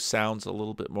transduce sounds a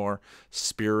little bit more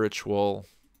spiritual.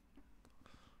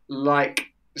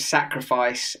 Like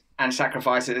sacrifice, and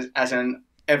sacrifice as an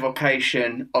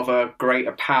evocation of a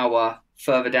greater power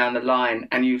further down the line,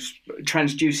 and you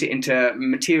transduce it into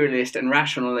materialist and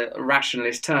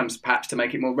rationalist terms, perhaps to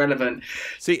make it more relevant.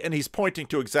 See, and he's pointing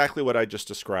to exactly what I just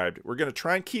described. We're going to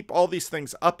try and keep all these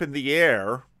things up in the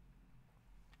air,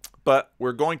 but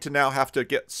we're going to now have to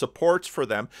get supports for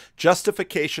them,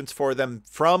 justifications for them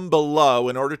from below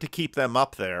in order to keep them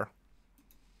up there.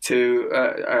 To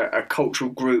a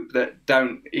cultural group that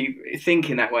don't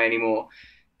think in that way anymore.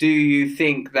 Do you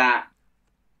think that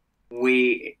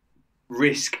we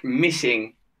risk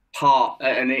missing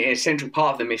an essential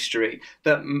part of the mystery,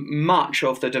 that much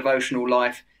of the devotional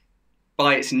life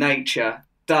by its nature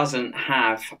doesn't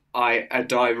have a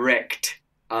direct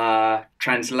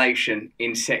translation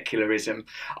in secularism,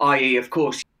 i.e., of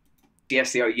course,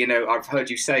 yes, I've heard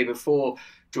you say before,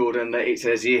 Jordan, that it's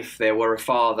as if there were a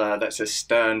father that's a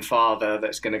stern father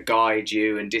that's going to guide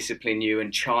you and discipline you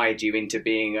and chide you into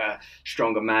being a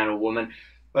stronger man or woman.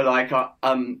 But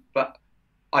but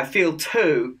I feel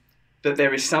too that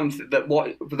there is something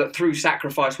that through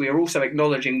sacrifice we are also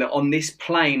acknowledging that on this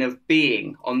plane of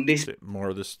being, on this more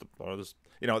of this,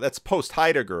 that's post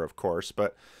Heidegger, of course,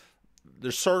 but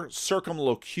there's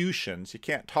circumlocutions. You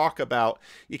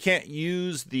can't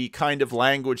use the kind of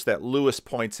language that Lewis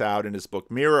points out in his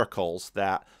book Miracles,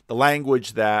 that the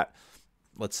language that,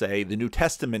 let's say, the New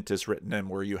Testament is written in,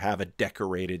 where you have a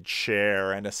decorated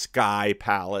chair and a sky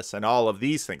palace and all of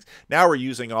these things. Now we're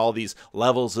using all these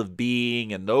levels of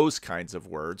being and those kinds of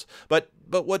words. But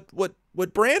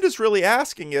what Brand is really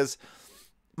asking is,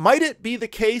 might it be the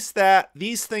case that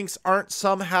these things aren't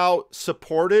somehow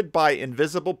supported by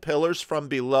invisible pillars from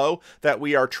below that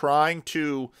we are trying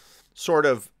to sort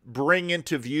of bring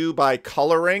into view by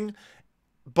coloring,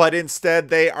 but instead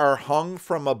they are hung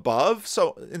from above?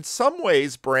 So in some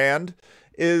ways, Brand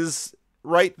is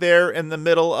right there in the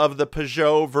middle of the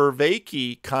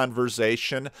Peugeot-Vervaeke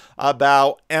conversation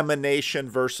about emanation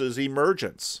versus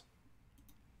emergence.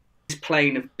 This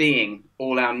plane of being,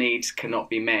 all our needs cannot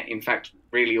be met. In fact,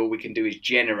 really all we can do is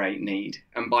generate need.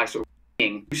 And by sort of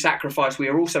being, through sacrifice, we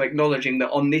are also acknowledging that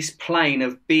on this plane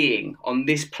of being,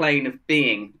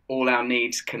 all our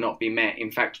needs cannot be met.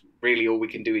 In fact, really all we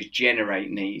can do is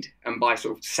generate need. And by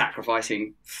sort of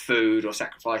sacrificing food or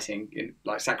sacrificing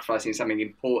something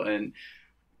important,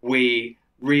 we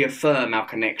reaffirm our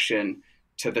connection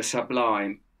to the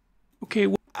sublime.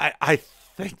 Okay. I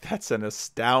think that's an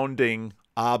astounding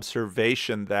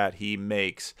observation that he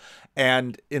makes.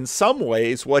 And in some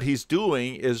ways, what he's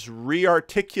doing is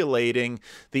re-articulating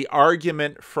the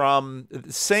argument from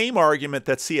the same argument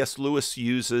that C.S. Lewis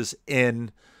uses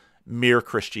in Mere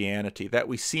Christianity, that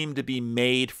we seem to be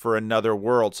made for another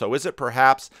world. So is it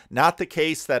perhaps not the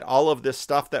case that all of this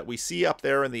stuff that we see up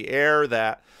there in the air,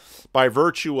 that by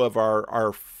virtue of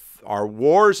our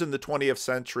wars in the 20th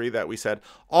century, that we said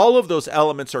all of those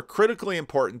elements are critically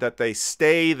important that they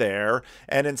stay there,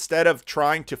 and instead of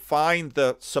trying to find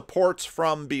the supports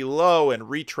from below and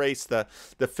retrace the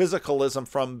physicalism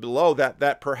from below,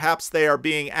 that perhaps they are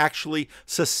being actually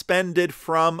suspended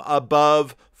from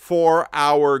above for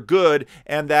our good,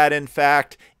 and that in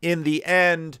fact in the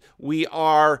end we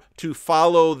are to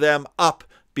follow them up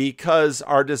because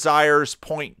our desires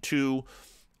point to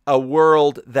a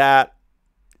world that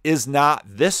is not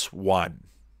this one?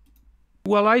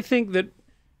 Well, I think that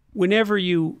whenever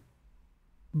you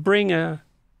bring a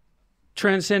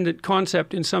transcendent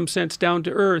concept in some sense down to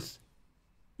earth,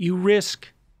 you risk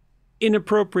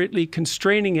inappropriately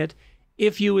constraining it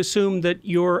if you assume that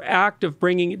your act of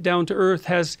bringing it down to earth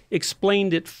has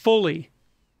explained it fully.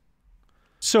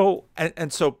 So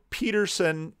and so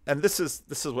Peterson, and this is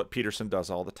what Peterson does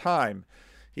all the time.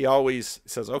 He always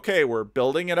says, okay, we're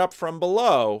building it up from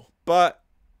below, but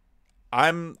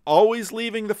I'm always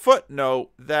leaving the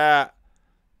footnote that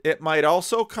it might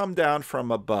also come down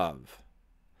from above.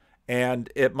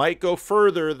 And it might go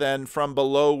further than from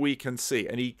below we can see.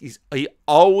 And he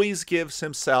always gives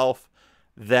himself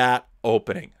that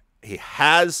opening. He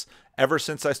has, ever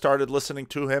since I started listening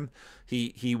to him.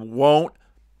 He won't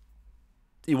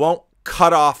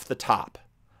cut off the top,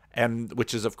 and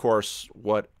which is, of course,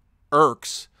 what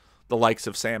irks the likes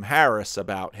of Sam Harris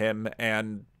about him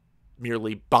and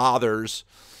merely bothers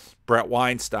Brett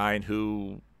Weinstein,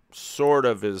 who sort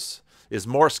of is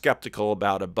more skeptical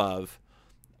about above,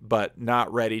 but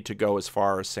not ready to go as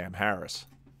far as Sam Harris.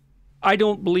 I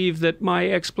don't believe that my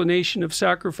explanation of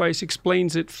sacrifice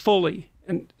explains it fully.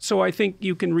 And so I think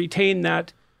you can retain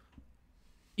that.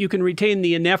 You can retain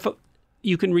the advantages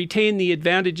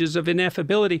of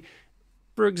ineffability.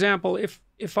 For example,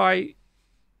 if I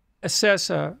assess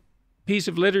a piece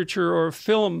of literature or a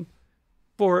film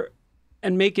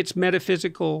and make its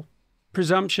metaphysical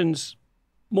presumptions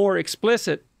more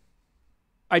explicit,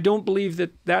 I don't believe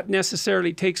that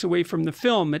necessarily takes away from the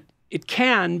film. It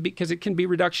can, because it can be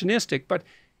reductionistic, but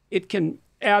it can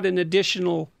add an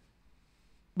additional,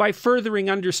 by furthering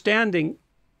understanding,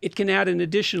 it can add an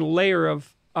additional layer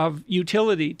of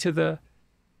utility to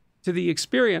the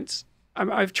experience.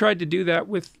 I've tried to do that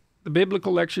with the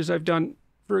biblical lectures I've done,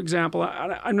 for example.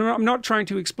 I'm not trying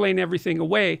to explain everything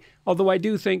away, although I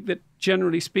do think that,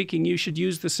 generally speaking, you should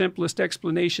use the simplest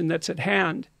explanation that's at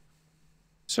hand.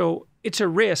 So it's a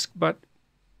risk, but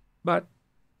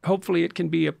hopefully it can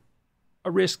be a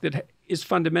risk that is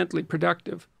fundamentally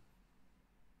productive.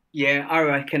 Yeah, I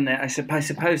reckon that I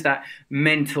suppose that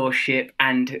mentorship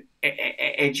and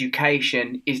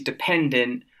education is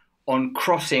dependent on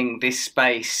crossing this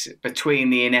space between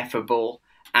the ineffable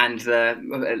and the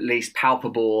at least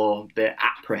palpable or the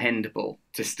apprehendable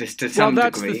to some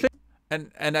degree.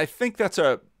 And I think that's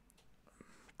a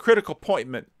critical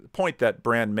point that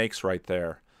Brand makes right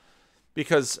there.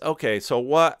 Because, okay, so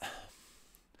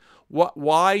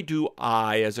why do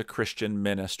I, as a Christian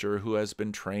minister who has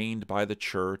been trained by the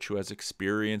church, who has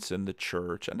experience in the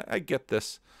church, and I get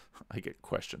this, I get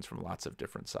questions from lots of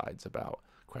different sides about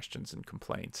questions and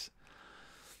complaints.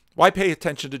 Why pay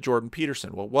attention to Jordan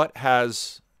Peterson? Well, what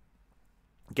has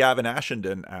Gavin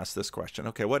Ashenden asked this question?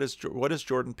 Okay, what has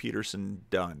Jordan Peterson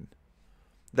done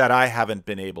that I haven't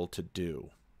been able to do?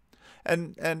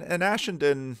 And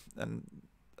Ashenden, and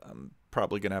I'm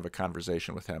probably going to have a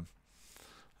conversation with him.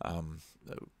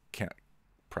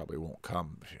 Probably won't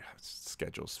come.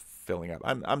 Schedule's filling up.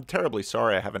 I'm terribly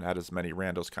sorry I haven't had as many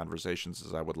randos conversations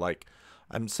as I would like.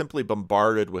 I'm simply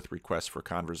bombarded with requests for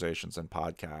conversations and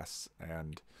podcasts,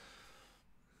 and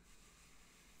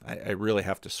I really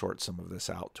have to sort some of this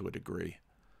out to a degree,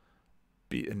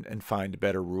 and find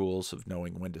better rules of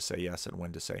knowing when to say yes and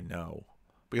when to say no,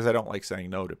 because I don't like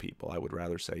saying no to people. I would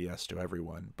rather say yes to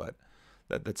everyone, but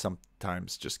that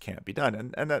sometimes just can't be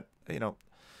done. And that,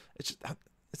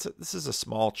 this is a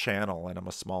small channel, and I'm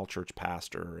a small church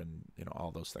pastor, and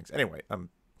all those things. Anyway,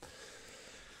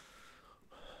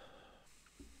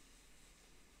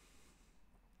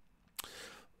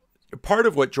 part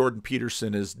of what Jordan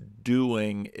Peterson is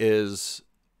doing is,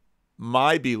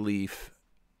 my belief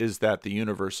is that the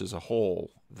universe is a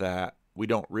whole, that we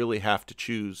don't really have to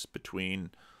choose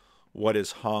between what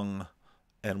is hung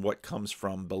and what comes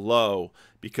from below,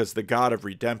 because the God of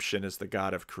redemption is the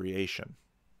God of creation.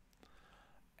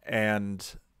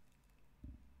 And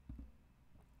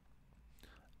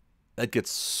that gets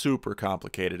super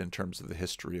complicated in terms of the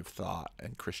history of thought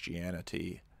and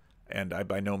Christianity. And I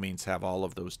by no means have all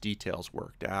of those details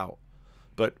worked out.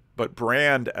 But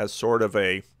Brand, as sort of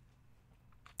a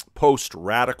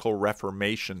post-radical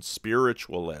Reformation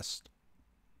spiritualist,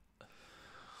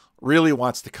 really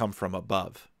wants to come from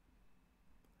above,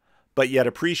 but yet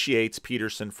appreciates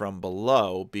Peterson from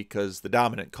below, because the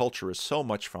dominant culture is so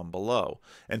much from below.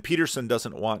 And Peterson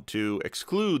doesn't want to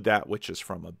exclude that which is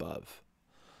from above.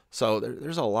 So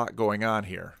there's a lot going on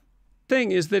here.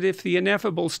 Thing is that if the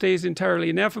ineffable stays entirely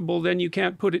ineffable, then you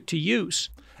can't put it to use.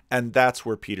 And that's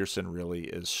where Peterson really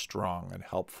is strong and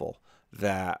helpful.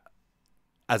 That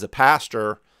as a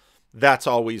pastor, that's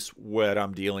always what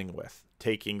I'm dealing with.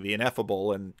 Taking the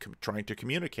ineffable and trying to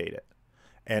communicate it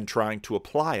and trying to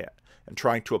apply it. and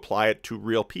trying to apply it to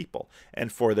real people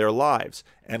and for their lives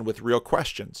and with real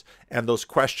questions. And those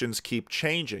questions keep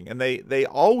changing, and they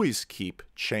always keep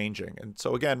changing. And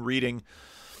so again, reading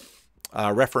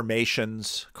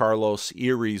Reformation's Carlos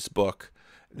Erie's book,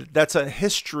 that's a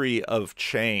history of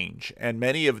change. And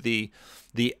many of the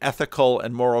ethical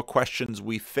and moral questions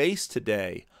we face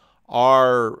today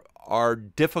are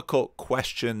difficult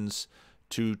questions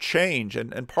to change.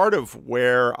 And part of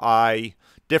where I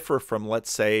differ from,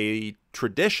 let's say,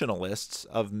 traditionalists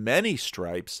of many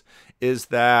stripes is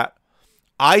that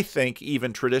I think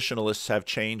even traditionalists have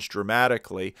changed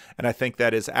dramatically, and I think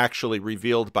that is actually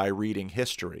revealed by reading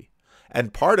history.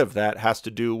 And part of that has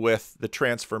to do with the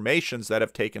transformations that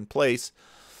have taken place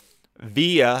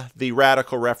via the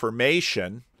Radical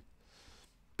Reformation.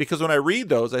 Because when I read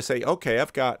those, I say, okay,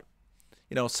 I've got,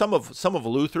 some of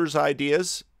Luther's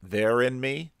ideas, they're in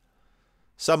me.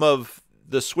 Some of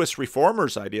the Swiss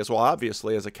Reformers' ideas, well,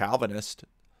 obviously, as a Calvinist,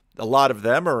 a lot of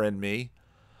them are in me.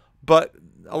 But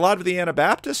a lot of the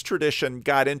Anabaptist tradition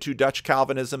got into Dutch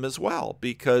Calvinism as well,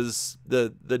 because the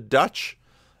Dutch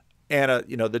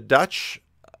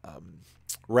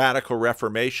Radical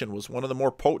Reformation was one of the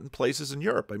more potent places in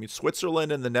Europe. I mean,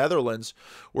 Switzerland and the Netherlands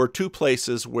were two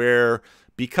places where,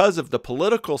 because of the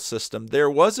political system, there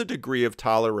was a degree of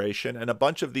toleration, and a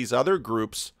bunch of these other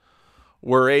groups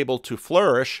were able to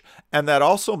flourish. And that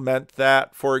also meant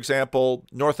that, for example,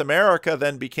 North America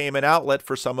then became an outlet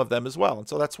for some of them as well. And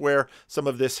so that's where some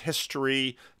of this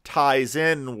history ties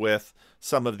in with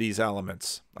some of these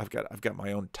elements. I've got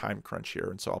my own time crunch here,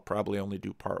 and so I'll probably only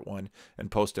do part one and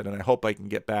post it. And I hope I can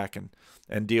get back and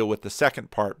deal with the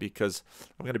second part, because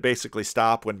I'm going to basically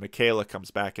stop when Michaela comes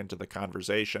back into the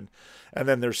conversation. And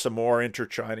then there's some more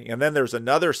intertwining. And then there's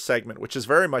another segment which is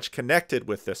very much connected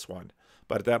with this one,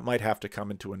 but that might have to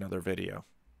come into another video.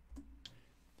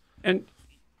 And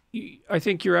I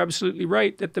think you're absolutely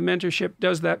right that the mentorship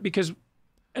does that, because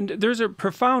there's a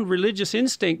profound religious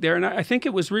instinct there, and I think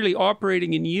it was really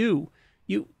operating in you.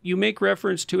 You make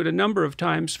reference to it a number of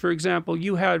times. For example,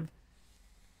 you had,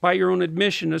 by your own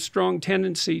admission, a strong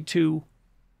tendency to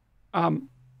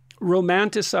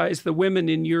romanticize the women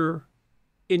in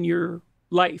your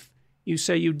life. You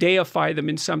say you deify them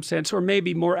in some sense, or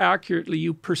maybe more accurately,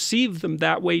 you perceive them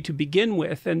that way to begin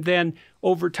with, and then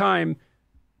over time,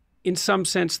 in some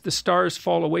sense, the stars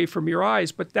fall away from your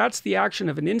eyes. But that's the action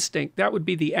of an instinct. That would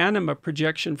be the anima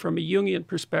projection from a Jungian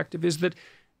perspective, is that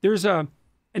there's an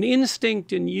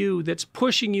instinct in you that's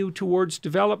pushing you towards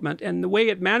development. And the way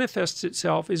it manifests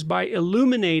itself is by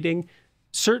illuminating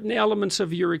certain elements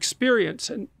of your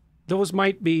experience. And those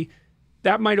might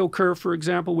occur, for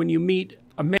example, when you meet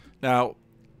a man. Now,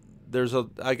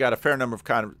 I got a fair number of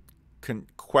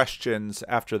questions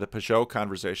after the Peugeot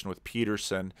conversation with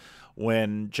Peterson,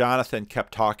 when Jonathan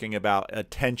kept talking about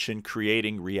attention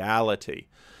creating reality.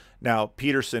 Now,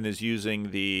 Peterson is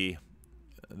using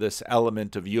this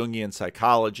element of Jungian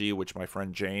psychology, which my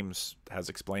friend James has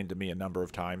explained to me a number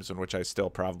of times, and which I still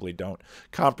probably don't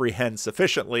comprehend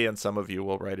sufficiently, and some of you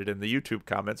will write it in the YouTube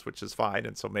comments, which is fine.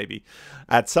 And so maybe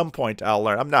at some point I'll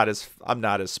learn. I'm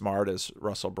not as smart as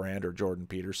Russell Brand or Jordan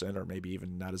Peterson, or maybe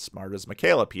even not as smart as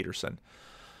Michaela Peterson.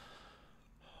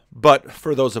 But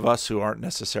for those of us who aren't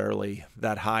necessarily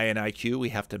that high in IQ, we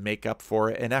have to make up for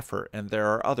it in effort, and there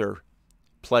are other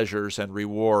pleasures and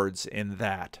rewards in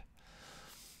that.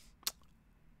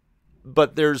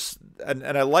 But there's, and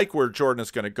I like where Jordan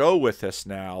is going to go with this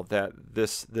now, that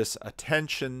this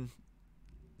attention,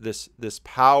 this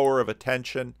power of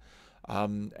attention,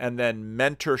 and then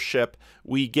mentorship,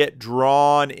 we get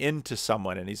drawn into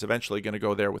someone, and he's eventually going to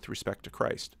go there with respect to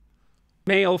Christ.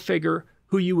 Male figure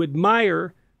who you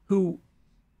admire, who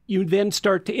you then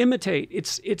start to imitate.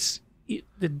 It's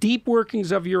the deep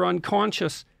workings of your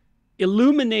unconscious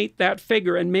illuminate that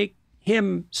figure and make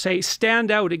him, say,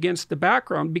 stand out against the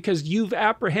background, because you've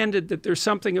apprehended that there's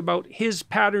something about his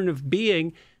pattern of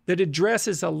being that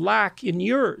addresses a lack in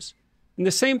yours. And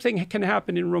the same thing can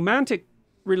happen in romantic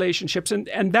relationships,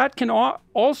 and that can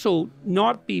also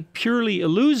not be purely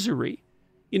illusory.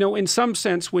 In some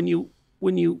sense, when you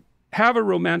have a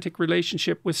romantic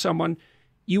relationship with someone,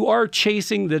 you are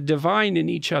chasing the divine in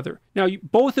each other. Now,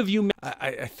 both of you...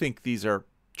 I think these are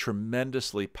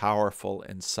tremendously powerful,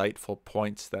 insightful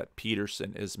points that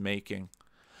Peterson is making.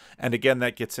 And again,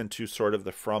 that gets into sort of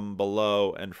the from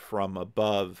below and from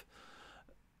above,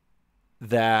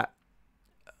 that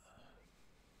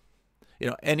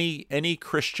any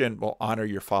Christian will honor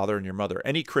your father and your mother.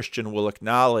 Any Christian will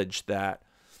acknowledge that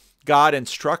God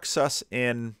instructs us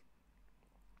in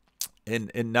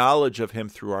knowledge of him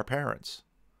through our parents.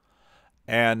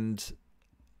 And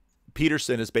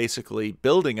Peterson is basically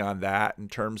building on that in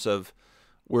terms of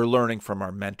we're learning from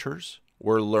our mentors.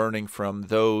 We're learning from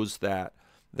those that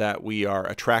we are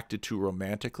attracted to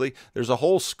romantically. There's a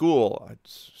whole school, I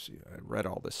read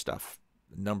all this stuff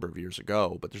a number of years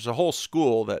ago, but there's a whole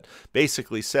school that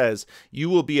basically says you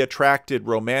will be attracted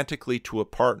romantically to a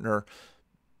partner,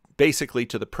 basically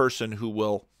to the person who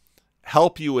will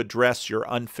help you address your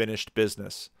unfinished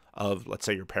business of, let's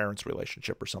say, your parents'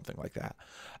 relationship or something like that.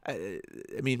 I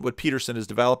mean, what Peterson is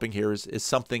developing here is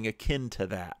something akin to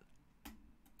that.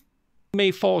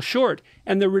 May fall short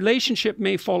and the relationship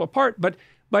may fall apart, but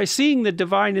by seeing the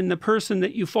divine in the person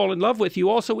that you fall in love with, you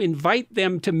also invite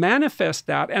them to manifest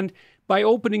that. And by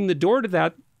opening the door to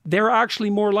that, they're actually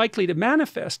more likely to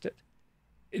manifest it.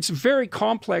 It's very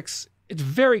complex. It's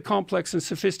very complex and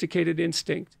sophisticated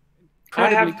instinct.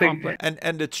 Incredibly complex.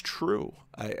 And it's true.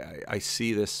 I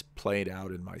see this played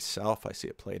out in myself. I see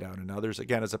it played out in others.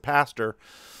 Again, as a pastor,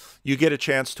 you get a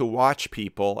chance to watch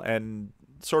people, and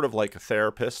sort of like a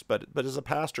therapist, but as a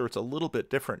pastor, it's a little bit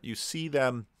different. You see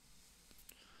them,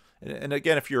 and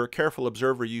again, if you're a careful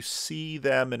observer, you see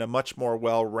them in a much more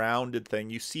well-rounded thing.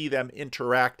 You see them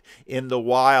interact in the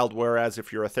wild, whereas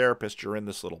if you're a therapist, you're in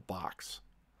this little box.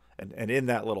 And in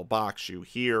that little box, you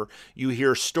hear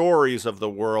stories of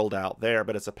the world out there,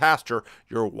 but as a pastor,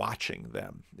 you're watching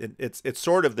them. It's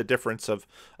sort of the difference of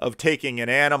taking an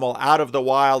animal out of the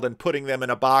wild and putting them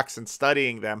in a box and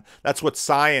studying them. That's what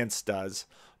science does.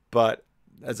 But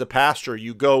as a pastor,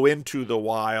 you go into the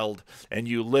wild and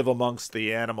you live amongst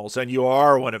the animals, and you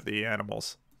are one of the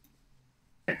animals.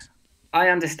 I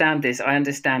understand this. I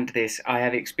understand this. I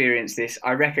have experienced this.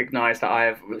 I recognize that I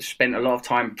have spent a lot of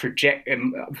time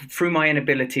through my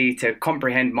inability to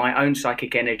comprehend my own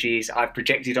psychic energies. I've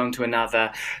projected onto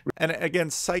another. And again,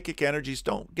 psychic energies,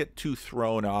 don't get too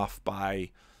thrown off by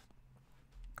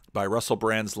Russell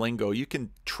Brand's lingo. You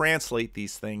can translate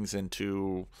these things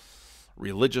into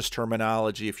religious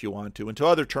terminology if you want to, into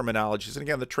other terminologies. And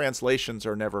again, the translations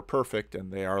are never perfect,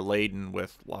 and they are laden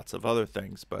with lots of other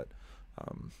things, but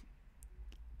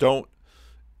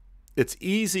it's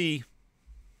easy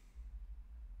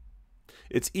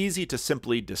to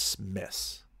simply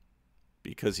dismiss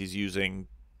because he's using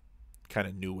kind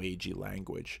of new agey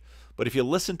language. But if you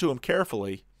listen to him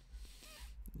carefully,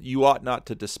 you ought not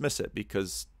to dismiss it,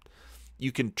 because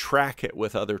you can track it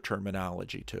with other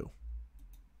terminology too.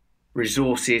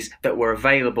 Resources that were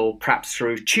available perhaps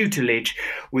through tutelage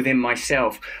within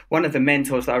myself. One of the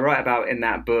mentors that I write about in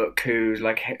that book, who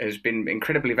has been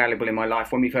incredibly valuable in my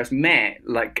life, when we first met,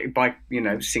 by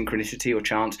synchronicity or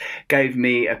chance, gave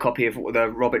me a copy of the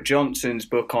Robert Johnson's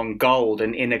book on gold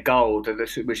and inner gold,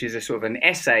 which is a sort of an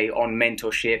essay on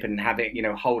mentorship and having,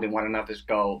 holding one another's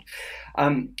gold.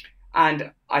 And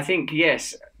I think,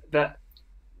 yes, that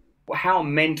how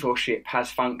mentorship has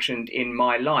functioned in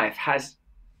my life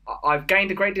I've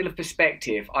gained a great deal of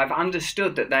perspective. I've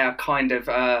understood that they are kind of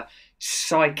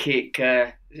psychic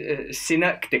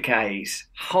synecdoches,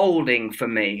 holding for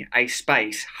me a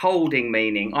space, holding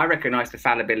meaning. I recognise the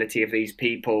fallibility of these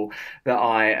people that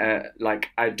I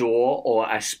adore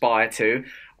or aspire to,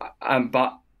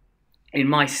 but in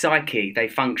my psyche, they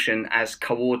function as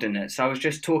coordinates. I was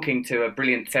just talking to a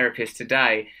brilliant therapist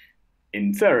today,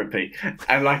 in therapy,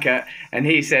 and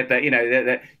he said that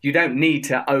that you don't need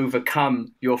to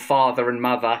overcome your father and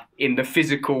mother in the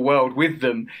physical world with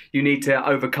them. You need to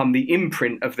overcome the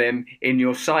imprint of them in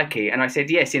your psyche. And I said,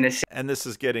 yes, and this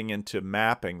is getting into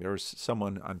mapping. There was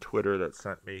someone on Twitter that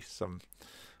sent me some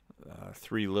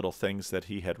 3 little things that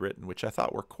he had written, which I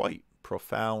thought were quite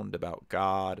profound about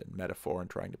God and metaphor and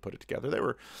trying to put it together.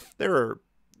 They were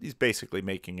he's basically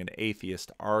making an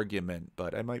atheist argument,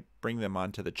 but I might bring them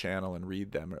onto the channel and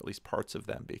read them, or at least parts of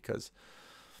them, because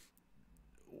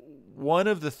one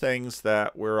of the things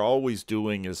that we're always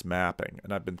doing is mapping.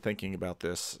 And I've been thinking about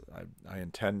this. I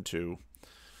intend to.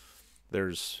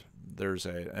 There's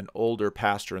an older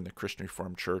pastor in the Christian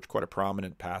Reformed Church, quite a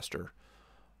prominent pastor,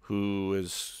 who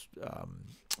is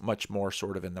much more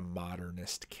sort of in the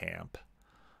modernist camp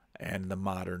and the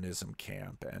modernism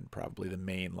camp, and probably the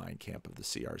mainline camp of the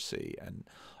CRC. And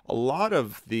a lot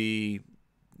of and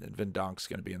Vin Donk's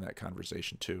going to be in that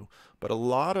conversation too, but a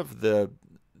lot of the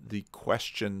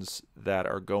questions that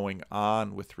are going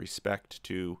on with respect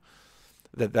to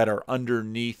that are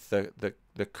underneath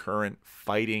the current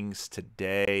fightings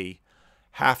today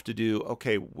have to do,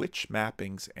 okay, which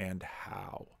mappings and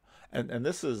how? And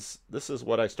this is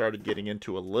what I started getting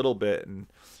into a little bit, and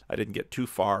I didn't get too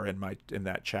far in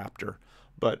that chapter,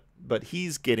 but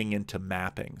he's getting into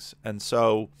mappings. And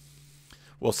so,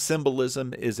 well,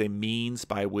 symbolism is a means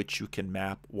by which you can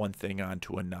map one thing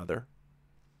onto another.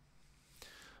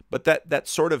 But that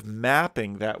sort of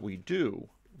mapping that we do,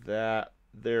 that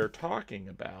they're talking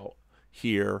about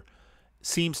here,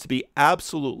 seems to be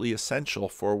absolutely essential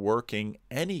for working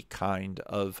any kind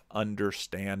of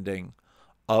understanding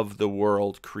of the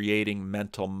world, creating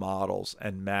mental models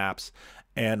and maps,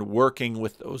 and working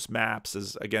with those maps.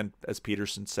 As again, as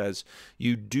Peterson says,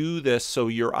 you do this so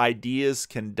your ideas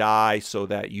can die so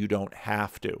that you don't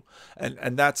have to.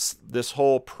 And that's this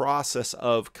whole process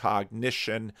of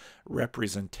cognition,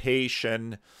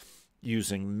 representation,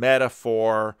 using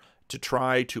metaphor to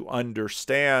try to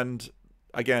understand,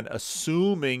 again,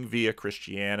 assuming via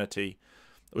Christianity,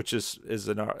 which is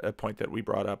a point that we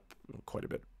brought up quite a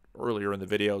bit earlier in the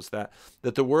videos, that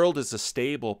the world is a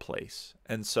stable place.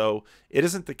 And so it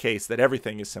isn't the case that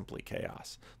everything is simply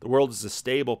chaos. The world is a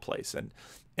stable place.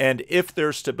 And if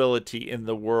there's stability in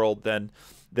the world, then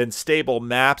stable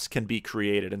maps can be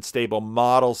created and stable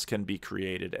models can be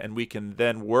created. And we can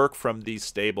then work from these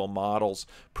stable models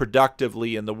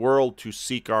productively in the world to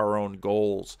seek our own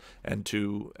goals and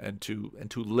to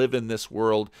live in this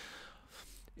world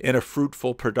in a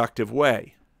fruitful, productive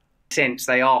way. Sense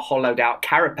they are hollowed out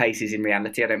carapaces in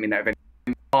reality. I don't mean that of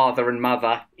any father and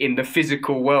mother in the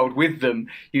physical world with them.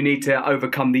 You need to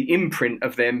overcome the imprint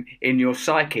of them in your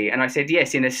psyche. And I said,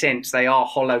 yes, in a sense, they are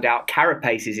hollowed out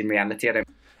carapaces in reality. I don't.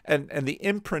 And the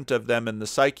imprint of them in the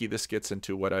psyche, this gets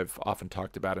into what I've often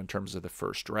talked about in terms of the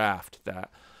first draft, that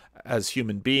as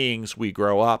human beings, we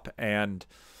grow up, and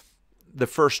the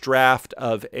first draft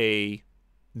of a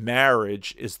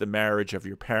marriage is the marriage of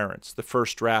your parents. The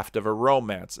first draft of a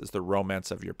romance is the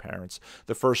romance of your parents.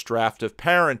 The first draft of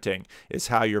parenting is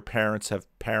how your parents have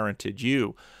parented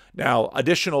you. Now,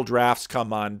 additional drafts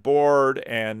come on board,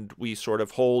 and we sort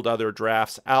of hold other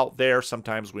drafts out there.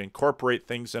 Sometimes we incorporate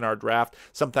things in our draft.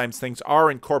 Sometimes things are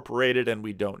incorporated and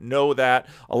we don't know that.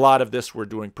 A lot of this we're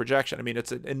doing projection. I mean,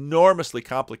 it's enormously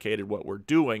complicated what we're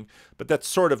doing, but that's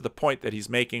sort of the point that he's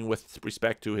making with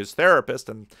respect to his therapist,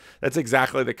 and that's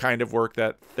exactly the kind of work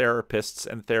that therapists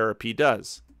and therapy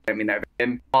does. I mean,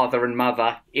 father and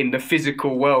mother in the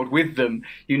physical world with them.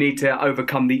 You need to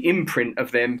overcome the imprint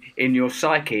of them in your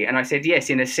psyche. And I said, yes,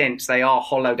 in a sense, they are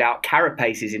hollowed out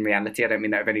carapaces in reality. I don't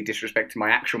mean that with any disrespect to my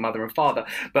actual mother and father,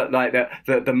 but like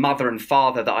the mother and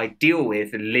father that I deal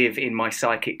with live in my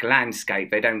psychic landscape.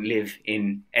 They don't live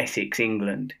in Essex,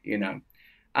 England, you know.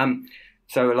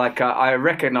 So like I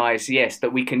recognize, yes,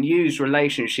 that we can use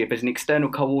relationship as an external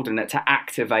coordinate to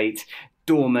activate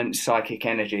dormant psychic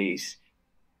energies.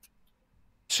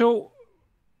 So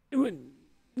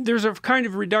there's a kind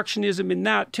of reductionism in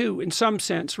that too, in some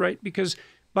sense, right? Because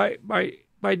by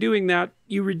doing that,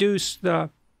 you reduce the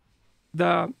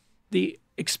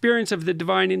experience of the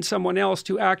divine in someone else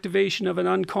to activation of an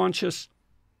unconscious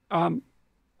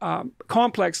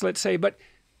complex, let's say. But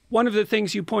one of the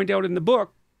things you point out in the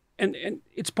book, and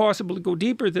it's possible to go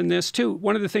deeper than this too,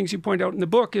 one of the things you point out in the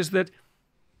book is that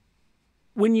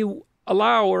when you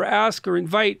allow or ask or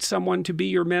invite someone to be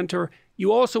your mentor,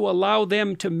 you also allow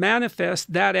them to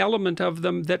manifest that element of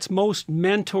them that's most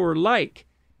mentor-like.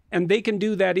 And they can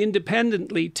do that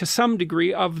independently to some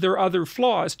degree of their other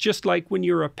flaws. Just like when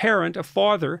you're a parent, a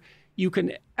father, you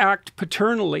can act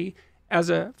paternally as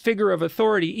a figure of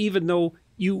authority, even though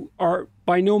you are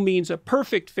by no means a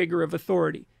perfect figure of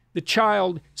authority. The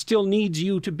child still needs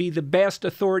you to be the best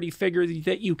authority figure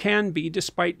that you can be,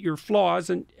 despite your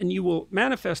flaws, and you will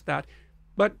manifest that.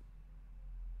 But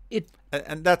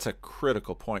And that's a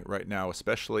critical point right now,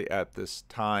 especially at this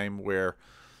time where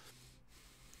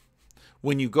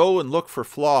when you go and look for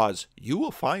flaws, you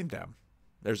will find them.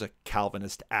 There's a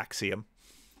Calvinist axiom.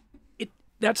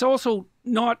 That's also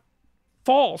not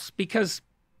false, because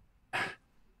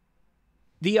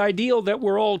the ideal that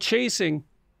we're all chasing,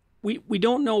 we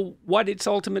don't know what its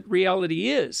ultimate reality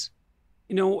is.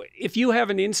 You know, if you have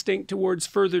an instinct towards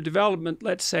further development,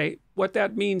 let's say, what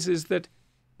that means is that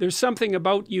there's something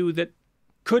about you that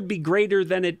could be greater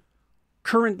than it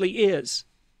currently is.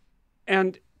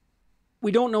 And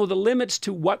we don't know the limits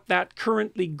to what that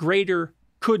currently greater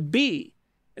could be.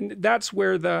 And that's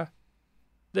where the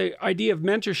idea of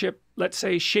mentorship, let's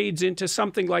say, shades into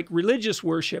something like religious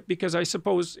worship, because I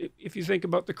suppose if you think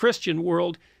about the Christian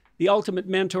world, the ultimate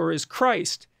mentor is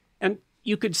Christ. And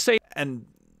you could say... And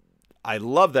I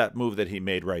love that move that he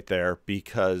made right there,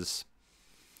 because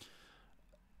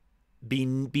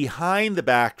behind the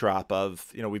backdrop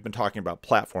of, you know, we've been talking about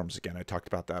platforms again. I talked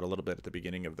about that a little bit at the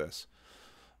beginning of this.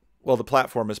 Well, the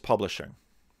platform is publishing,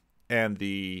 and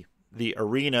the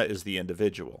arena is the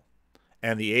individual,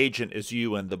 and the agent is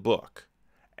you and the book,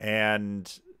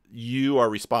 and you are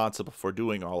responsible for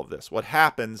doing all of this. What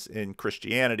happens in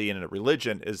Christianity and in a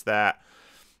religion is that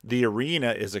the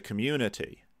arena is a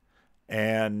community,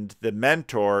 and the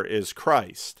mentor is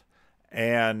Christ.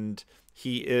 And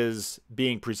he is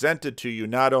being presented to you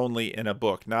not only in a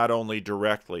book, not only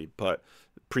directly, but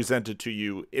presented to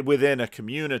you within a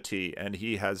community. And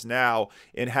he has now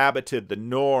inhabited the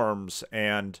norms,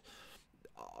 and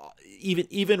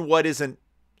even what isn't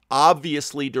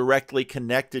obviously directly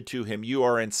connected to him, you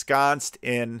are ensconced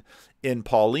in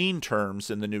Pauline terms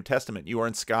in the New Testament, you are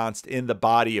ensconced in the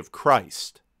body of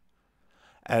Christ.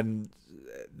 And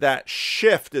that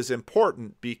shift is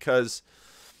important, because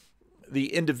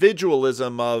the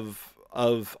individualism of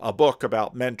a book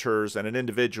about mentors and an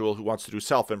individual who wants to do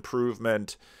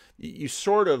self-improvement, you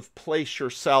sort of place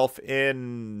yourself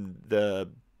in the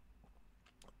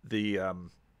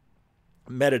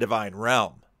meta-divine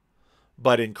realm.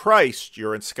 But in Christ,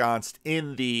 you're ensconced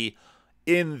in the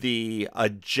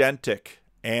agentic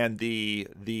and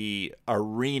the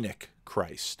arenic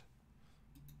Christ.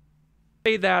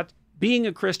 Say that being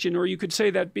a Christian, or you could say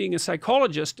that being a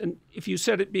psychologist, and if you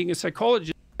said it being a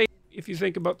psychologist, if you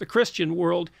think about the Christian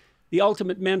world, the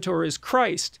ultimate mentor is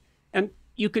Christ. And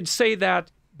you could say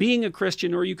that being a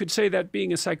Christian, or you could say that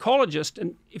being a psychologist,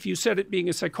 and if you said it being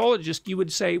a psychologist, you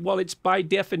would say, well, it's by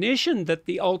definition that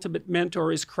the ultimate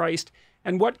mentor is Christ.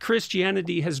 And what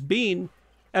Christianity has been,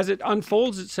 as it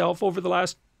unfolds itself over the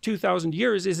last 2,000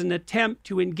 years, is an attempt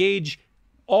to engage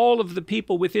all of the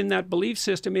people within that belief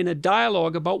system in a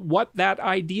dialogue about what that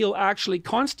ideal actually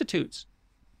constitutes.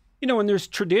 You know, and there's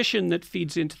tradition that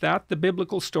feeds into that, the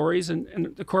biblical stories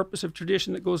and the corpus of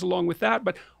tradition that goes along with that.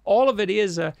 But all of it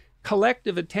is a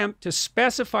collective attempt to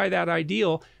specify that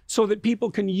ideal so that people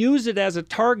can use it as a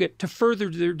target to further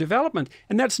their development.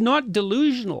 And that's not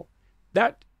delusional.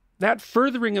 That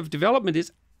furthering of development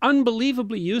is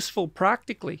unbelievably useful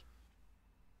practically.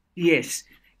 Yes.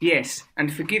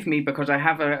 And forgive me, because I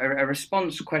have a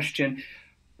response question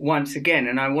once again,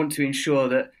 and I want to ensure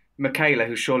that Michaela,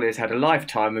 who surely has had a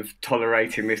lifetime of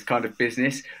tolerating this kind of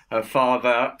business, her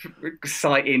father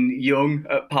citing Jung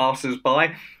at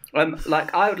passers-by,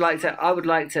 I would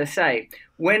like to say,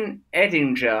 when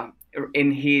Edinger,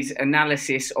 in his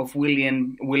analysis of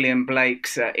William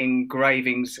Blake's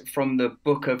engravings from the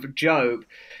Book of Job,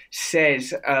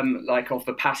 says, of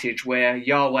the passage where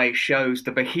Yahweh shows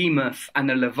the behemoth and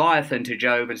the Leviathan to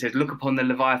Job and says, look upon the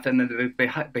Leviathan and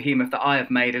the behemoth that I have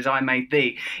made as I made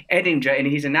thee. Edinger, in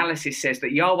his analysis, says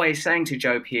that Yahweh is saying to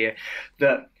Job here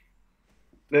that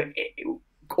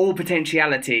all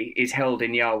potentiality is held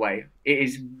in Yahweh. It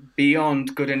is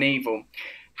beyond good and evil.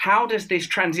 How does this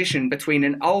transition between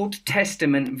an Old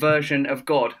Testament version of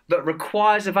God that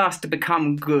requires of us to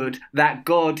become good, that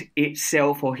God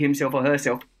itself or himself or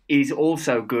herself is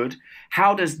also good,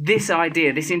 how does this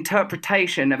idea, this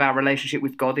interpretation of our relationship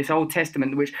with God, this Old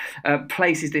Testament which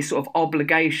places this sort of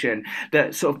obligation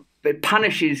that sort of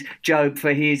punishes Job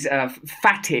for his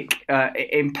phatic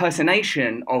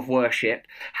impersonation of worship,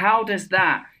 how does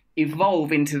that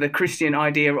evolve into the Christian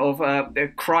idea of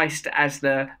Christ as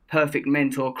the perfect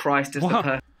mentor, Christ as the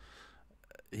perfect...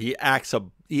 He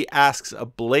asks a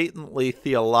blatantly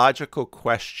theological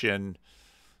question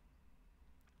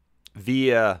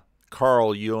via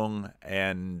Carl Jung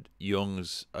and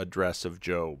Jung's address of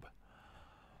Job.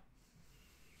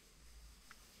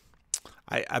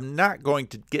 I'm not going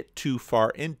to get too far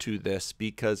into this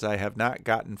because I have not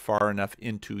gotten far enough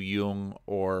into Jung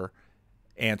or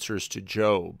answers to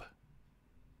Job.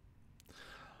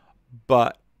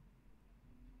 But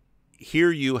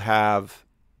here you have,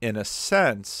 in a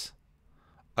sense,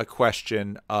 a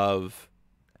question of,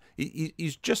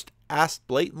 he's just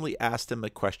blatantly asked him a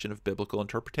question of biblical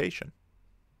interpretation.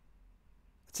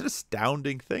 It's an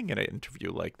astounding thing in an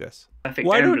interview like this.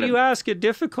 Why don't you ask a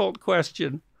difficult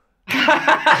question?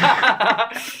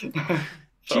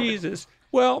 Jesus.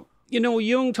 Well, you know,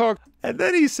 Jung talks... And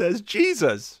then he says,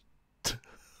 Jesus.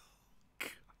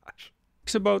 Gosh.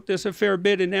 About this a fair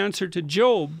bit in answer to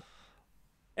Job.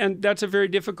 And that's a very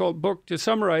difficult book to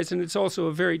summarize, and it's also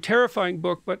a very terrifying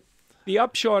book, but the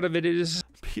upshot of it is...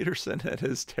 Peterson and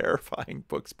his terrifying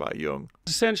books by Jung.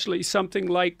 Essentially something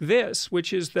like this,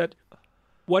 which is that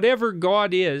whatever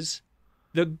God is,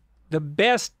 the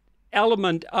best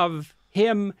element of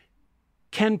him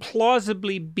can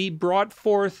plausibly be brought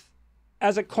forth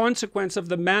as a consequence of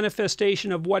the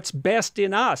manifestation of what's best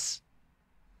in us.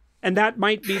 And that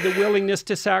might be the willingness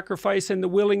to sacrifice and the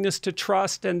willingness to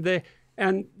trust and the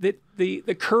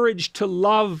courage to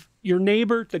love your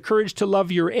neighbor, the courage to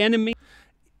love your enemy.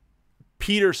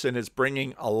 Peterson is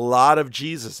bringing a lot of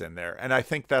Jesus in there, and I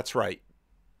think that's right.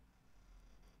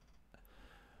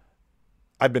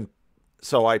 I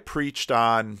preached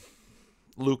on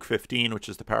Luke 15, which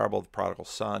is the parable of the prodigal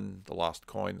son, the lost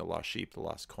coin, the lost sheep, the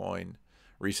lost coin,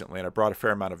 recently, and I brought a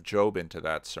fair amount of Job into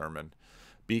that sermon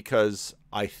because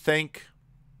I think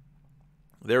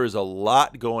there is a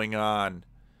lot going on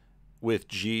with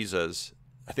Jesus.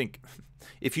 I think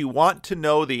if you want to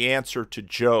know the answer to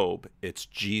Job, it's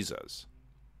Jesus.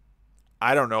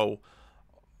 I don't know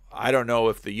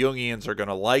if the Jungians are going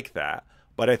to like that,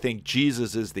 but I think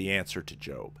Jesus is the answer to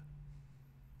Job.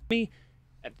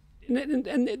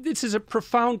 And this is a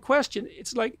profound question.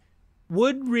 It's like,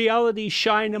 would reality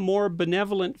shine a more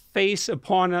benevolent face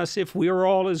upon us if we were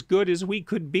all as good as we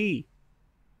could be?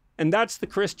 And that's the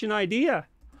Christian idea.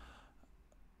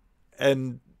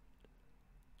 And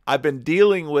I've been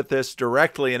dealing with this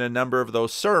directly in a number of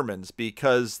those sermons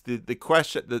because the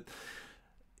question that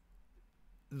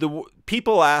the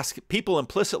people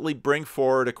implicitly bring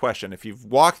forward a question. If you've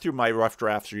walked through my rough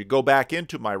drafts or you go back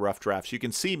into my rough drafts, you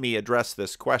can see me address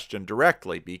this question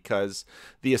directly, because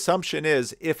the assumption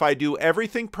is, if I do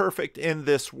everything perfect in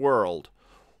this world,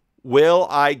 will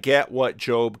I get what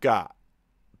Job got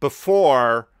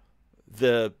before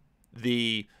the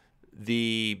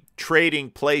trading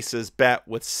places bet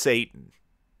with Satan?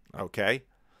 Okay?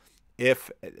 If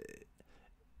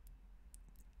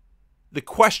the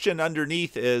question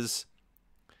underneath is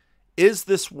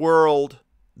this world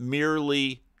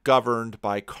merely governed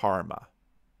by karma?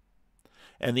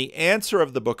 And the answer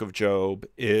of the book of Job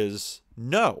is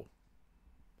no.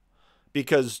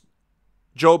 Because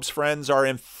Job's friends are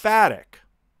emphatic.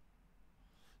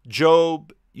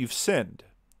 Job, you've sinned.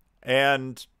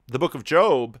 And the book of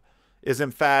Job is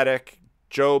emphatic.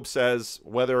 Job says,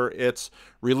 whether it's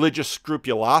religious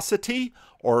scrupulosity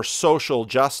or social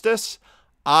justice,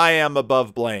 I am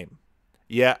above blame,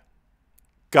 yet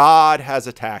God has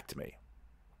attacked me.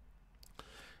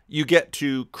 You get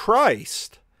to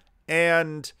Christ,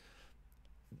 and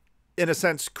in a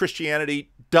sense,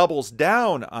 Christianity doubles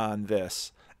down on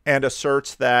this and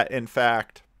asserts that, in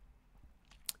fact,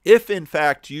 if in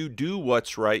fact you do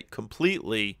what's right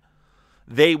completely,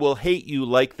 they will hate you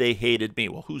like they hated me.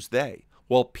 Well, who's they?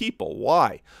 Well, people.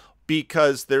 Why?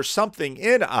 Because there's something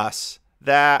in us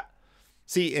that,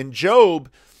 see, in Job,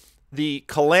 the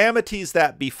calamities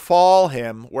that befall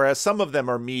him, whereas some of them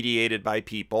are mediated by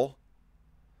people,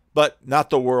 but not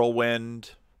the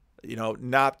whirlwind,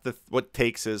 not what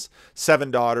takes his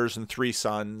 7 daughters and 3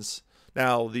 sons.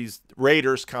 Now, these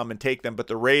raiders come and take them, but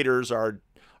the raiders are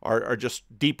just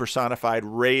depersonified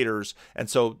raiders. And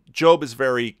so Job is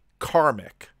very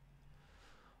karmic.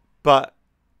 But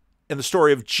in the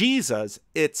story of Jesus,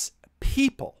 it's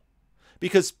people,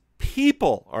 because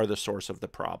people are the source of the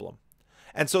problem.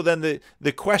 And so then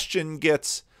the question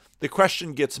gets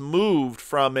moved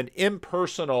from an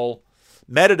impersonal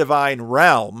metadivine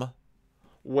realm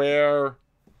where,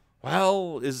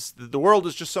 well, the world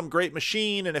is just some great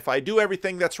machine, and if I do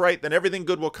everything that's right, then everything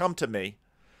good will come to me.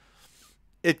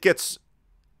 It gets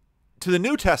to the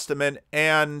New Testament,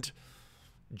 and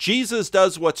Jesus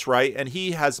does what's right, and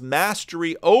he has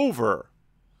mastery over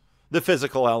the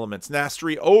physical elements,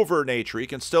 mastery over nature. He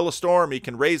can still a storm. He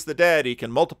can raise the dead. He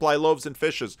can multiply loaves and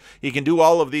fishes. He can do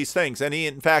all of these things. And he,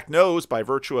 in fact, knows by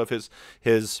virtue of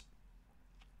his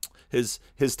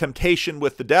temptation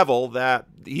with the devil that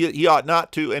he ought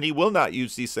not to, and he will not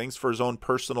use these things for his own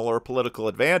personal or political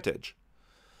advantage.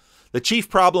 The chief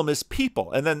problem is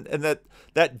people. And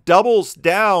that doubles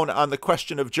down on the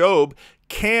question of Job.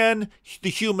 Can the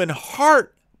human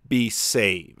heart be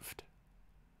saved?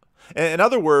 In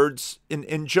other words,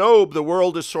 in Job, the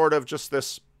world is sort of just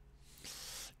this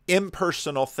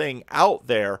impersonal thing out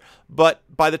there. But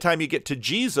by the time you get to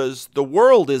Jesus, the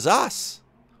world is us.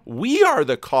 We are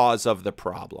the cause of the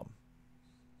problem.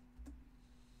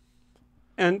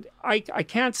 And I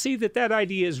can't see that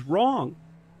idea is wrong.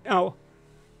 Now,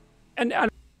 and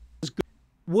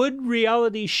would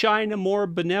reality shine a more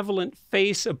benevolent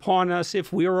face upon us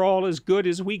if we were all as good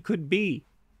as we could be?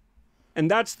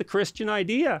 And that's the Christian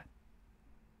idea.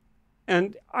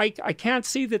 And I can't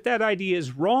see that idea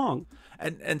is wrong.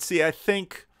 And see, I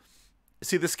think,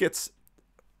 this gets,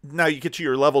 now you get to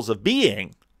your levels of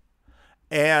being.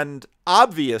 And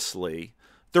obviously,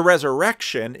 the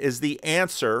resurrection is the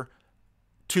answer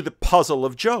to the puzzle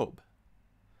of Job.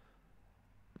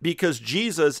 Because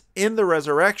Jesus, in the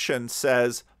resurrection,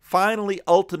 says, finally,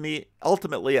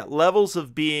 ultimately, at levels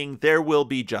of being, there will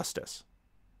be justice.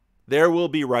 There will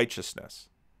be righteousness.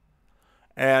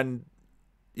 And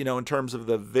in terms of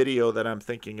the video that I'm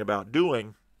thinking about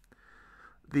doing,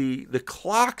 the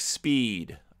clock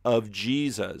speed of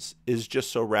Jesus is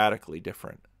just so radically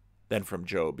different than from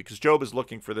Job, because Job is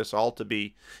looking for this all to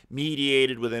be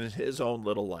mediated within his own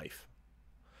little life.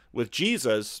 With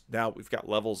Jesus, now we've got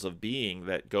levels of being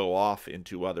that go off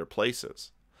into other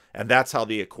places. And that's how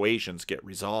the equations get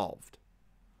resolved.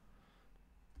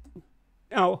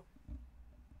 Now,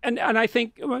 and I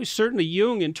think certainly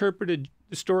Jung interpreted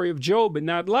the story of Job in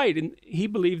that light, and he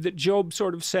believed that Job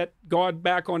sort of set God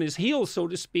back on his heels, so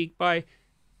to speak, by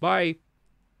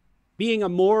being a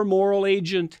more moral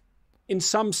agent in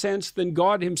some sense than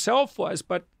God himself was.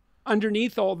 But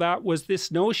underneath all that was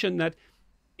this notion that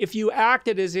if you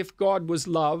acted as if God was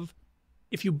love,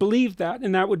 if you believed that,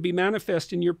 and that would be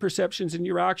manifest in your perceptions and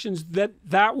your actions,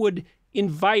 that would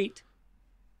invite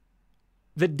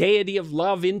the deity of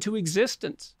love into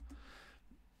existence.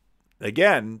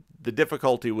 Again, the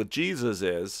difficulty with Jesus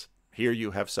is, here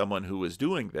you have someone who is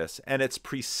doing this, and it's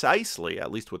precisely,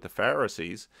 at least with the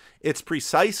Pharisees, it's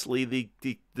precisely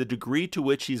the degree to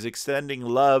which he's extending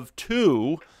love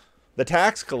to the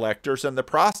tax collectors and the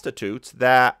prostitutes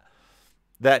that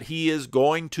he is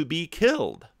going to be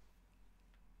killed.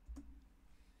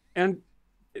 And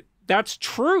that's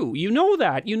true. You know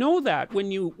that. You know that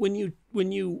when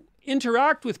you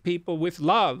interact with people with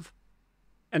love,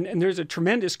 and there's a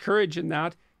tremendous courage in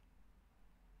that,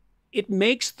 it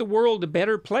makes the world a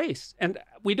better place. And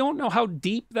we don't know how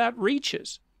deep that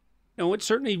reaches. You know, it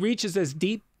certainly reaches as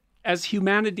deep as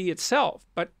humanity itself.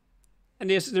 And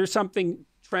there's something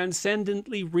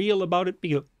transcendently real about it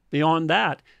beyond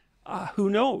that. Who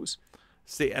knows?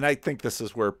 See, and I think this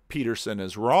is where Peterson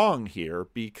is wrong here,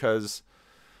 because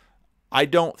I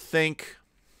don't think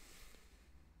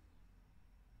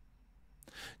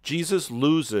Jesus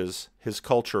loses his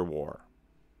culture war.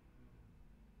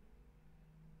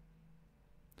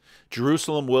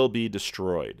 Jerusalem will be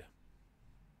destroyed.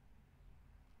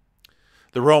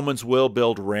 The Romans will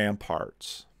build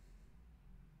ramparts.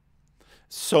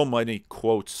 So many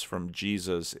quotes from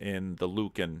Jesus in the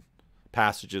Lucan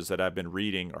passages that I've been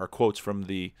reading are quotes from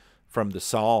the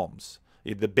Psalms.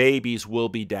 The babies will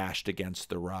be dashed against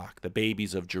the rock, the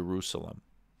babies of Jerusalem.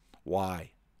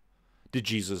 Why? Did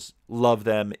Jesus love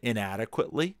them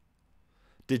inadequately?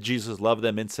 Did Jesus love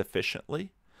them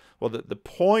insufficiently? Well, the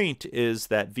point is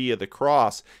that via the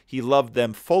cross, he loved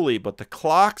them fully, but the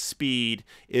clock speed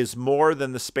is more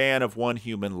than the span of one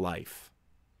human life.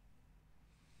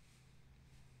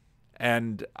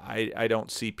 And I don't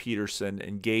see Peterson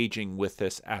engaging with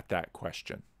this at that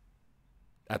question,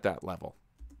 at that level.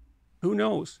 Who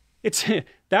knows?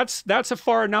 That's a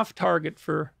far enough target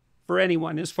for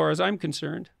anyone, as far as I'm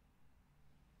concerned.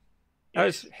 That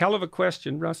was a hell of a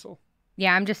question, Russell.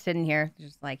 Yeah, I'm just sitting here,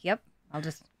 just like, yep,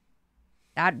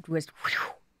 that was.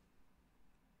 Whew.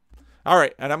 All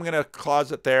right, and I'm going to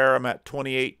close it there. I'm at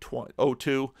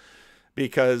 28:02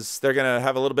 because they're going to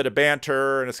have a little bit of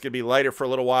banter, and it's going to be lighter for a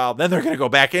little while. Then they're going to go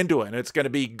back into it, and it's going to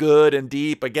be good and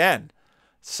deep again.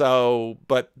 So,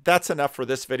 but that's enough for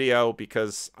this video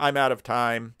because I'm out of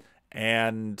time,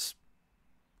 and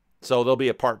so there'll be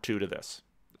a part 2 to this.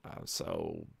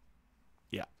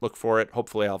 Yeah, look for it.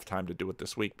 Hopefully I'll have time to do it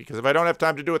this week, because if I don't have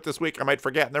time to do it this week, I might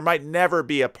forget, and there might never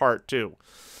be a part 2.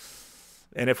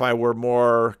 And if I were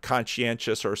more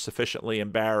conscientious or sufficiently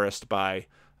embarrassed by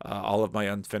all of my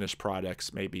unfinished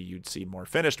products, maybe you'd see more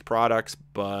finished products,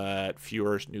 but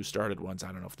fewer new started ones.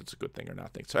 I don't know if that's a good thing or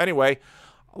not. So anyway,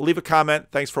 leave a comment.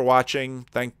 Thanks for watching.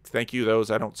 Thank you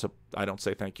those. I don't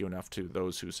say thank you enough to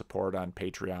those who support on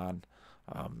Patreon,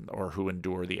 or who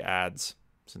endure the ads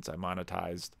since I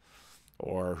monetized,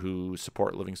 or who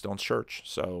support Livingstone's church.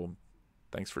 So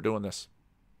thanks for doing this.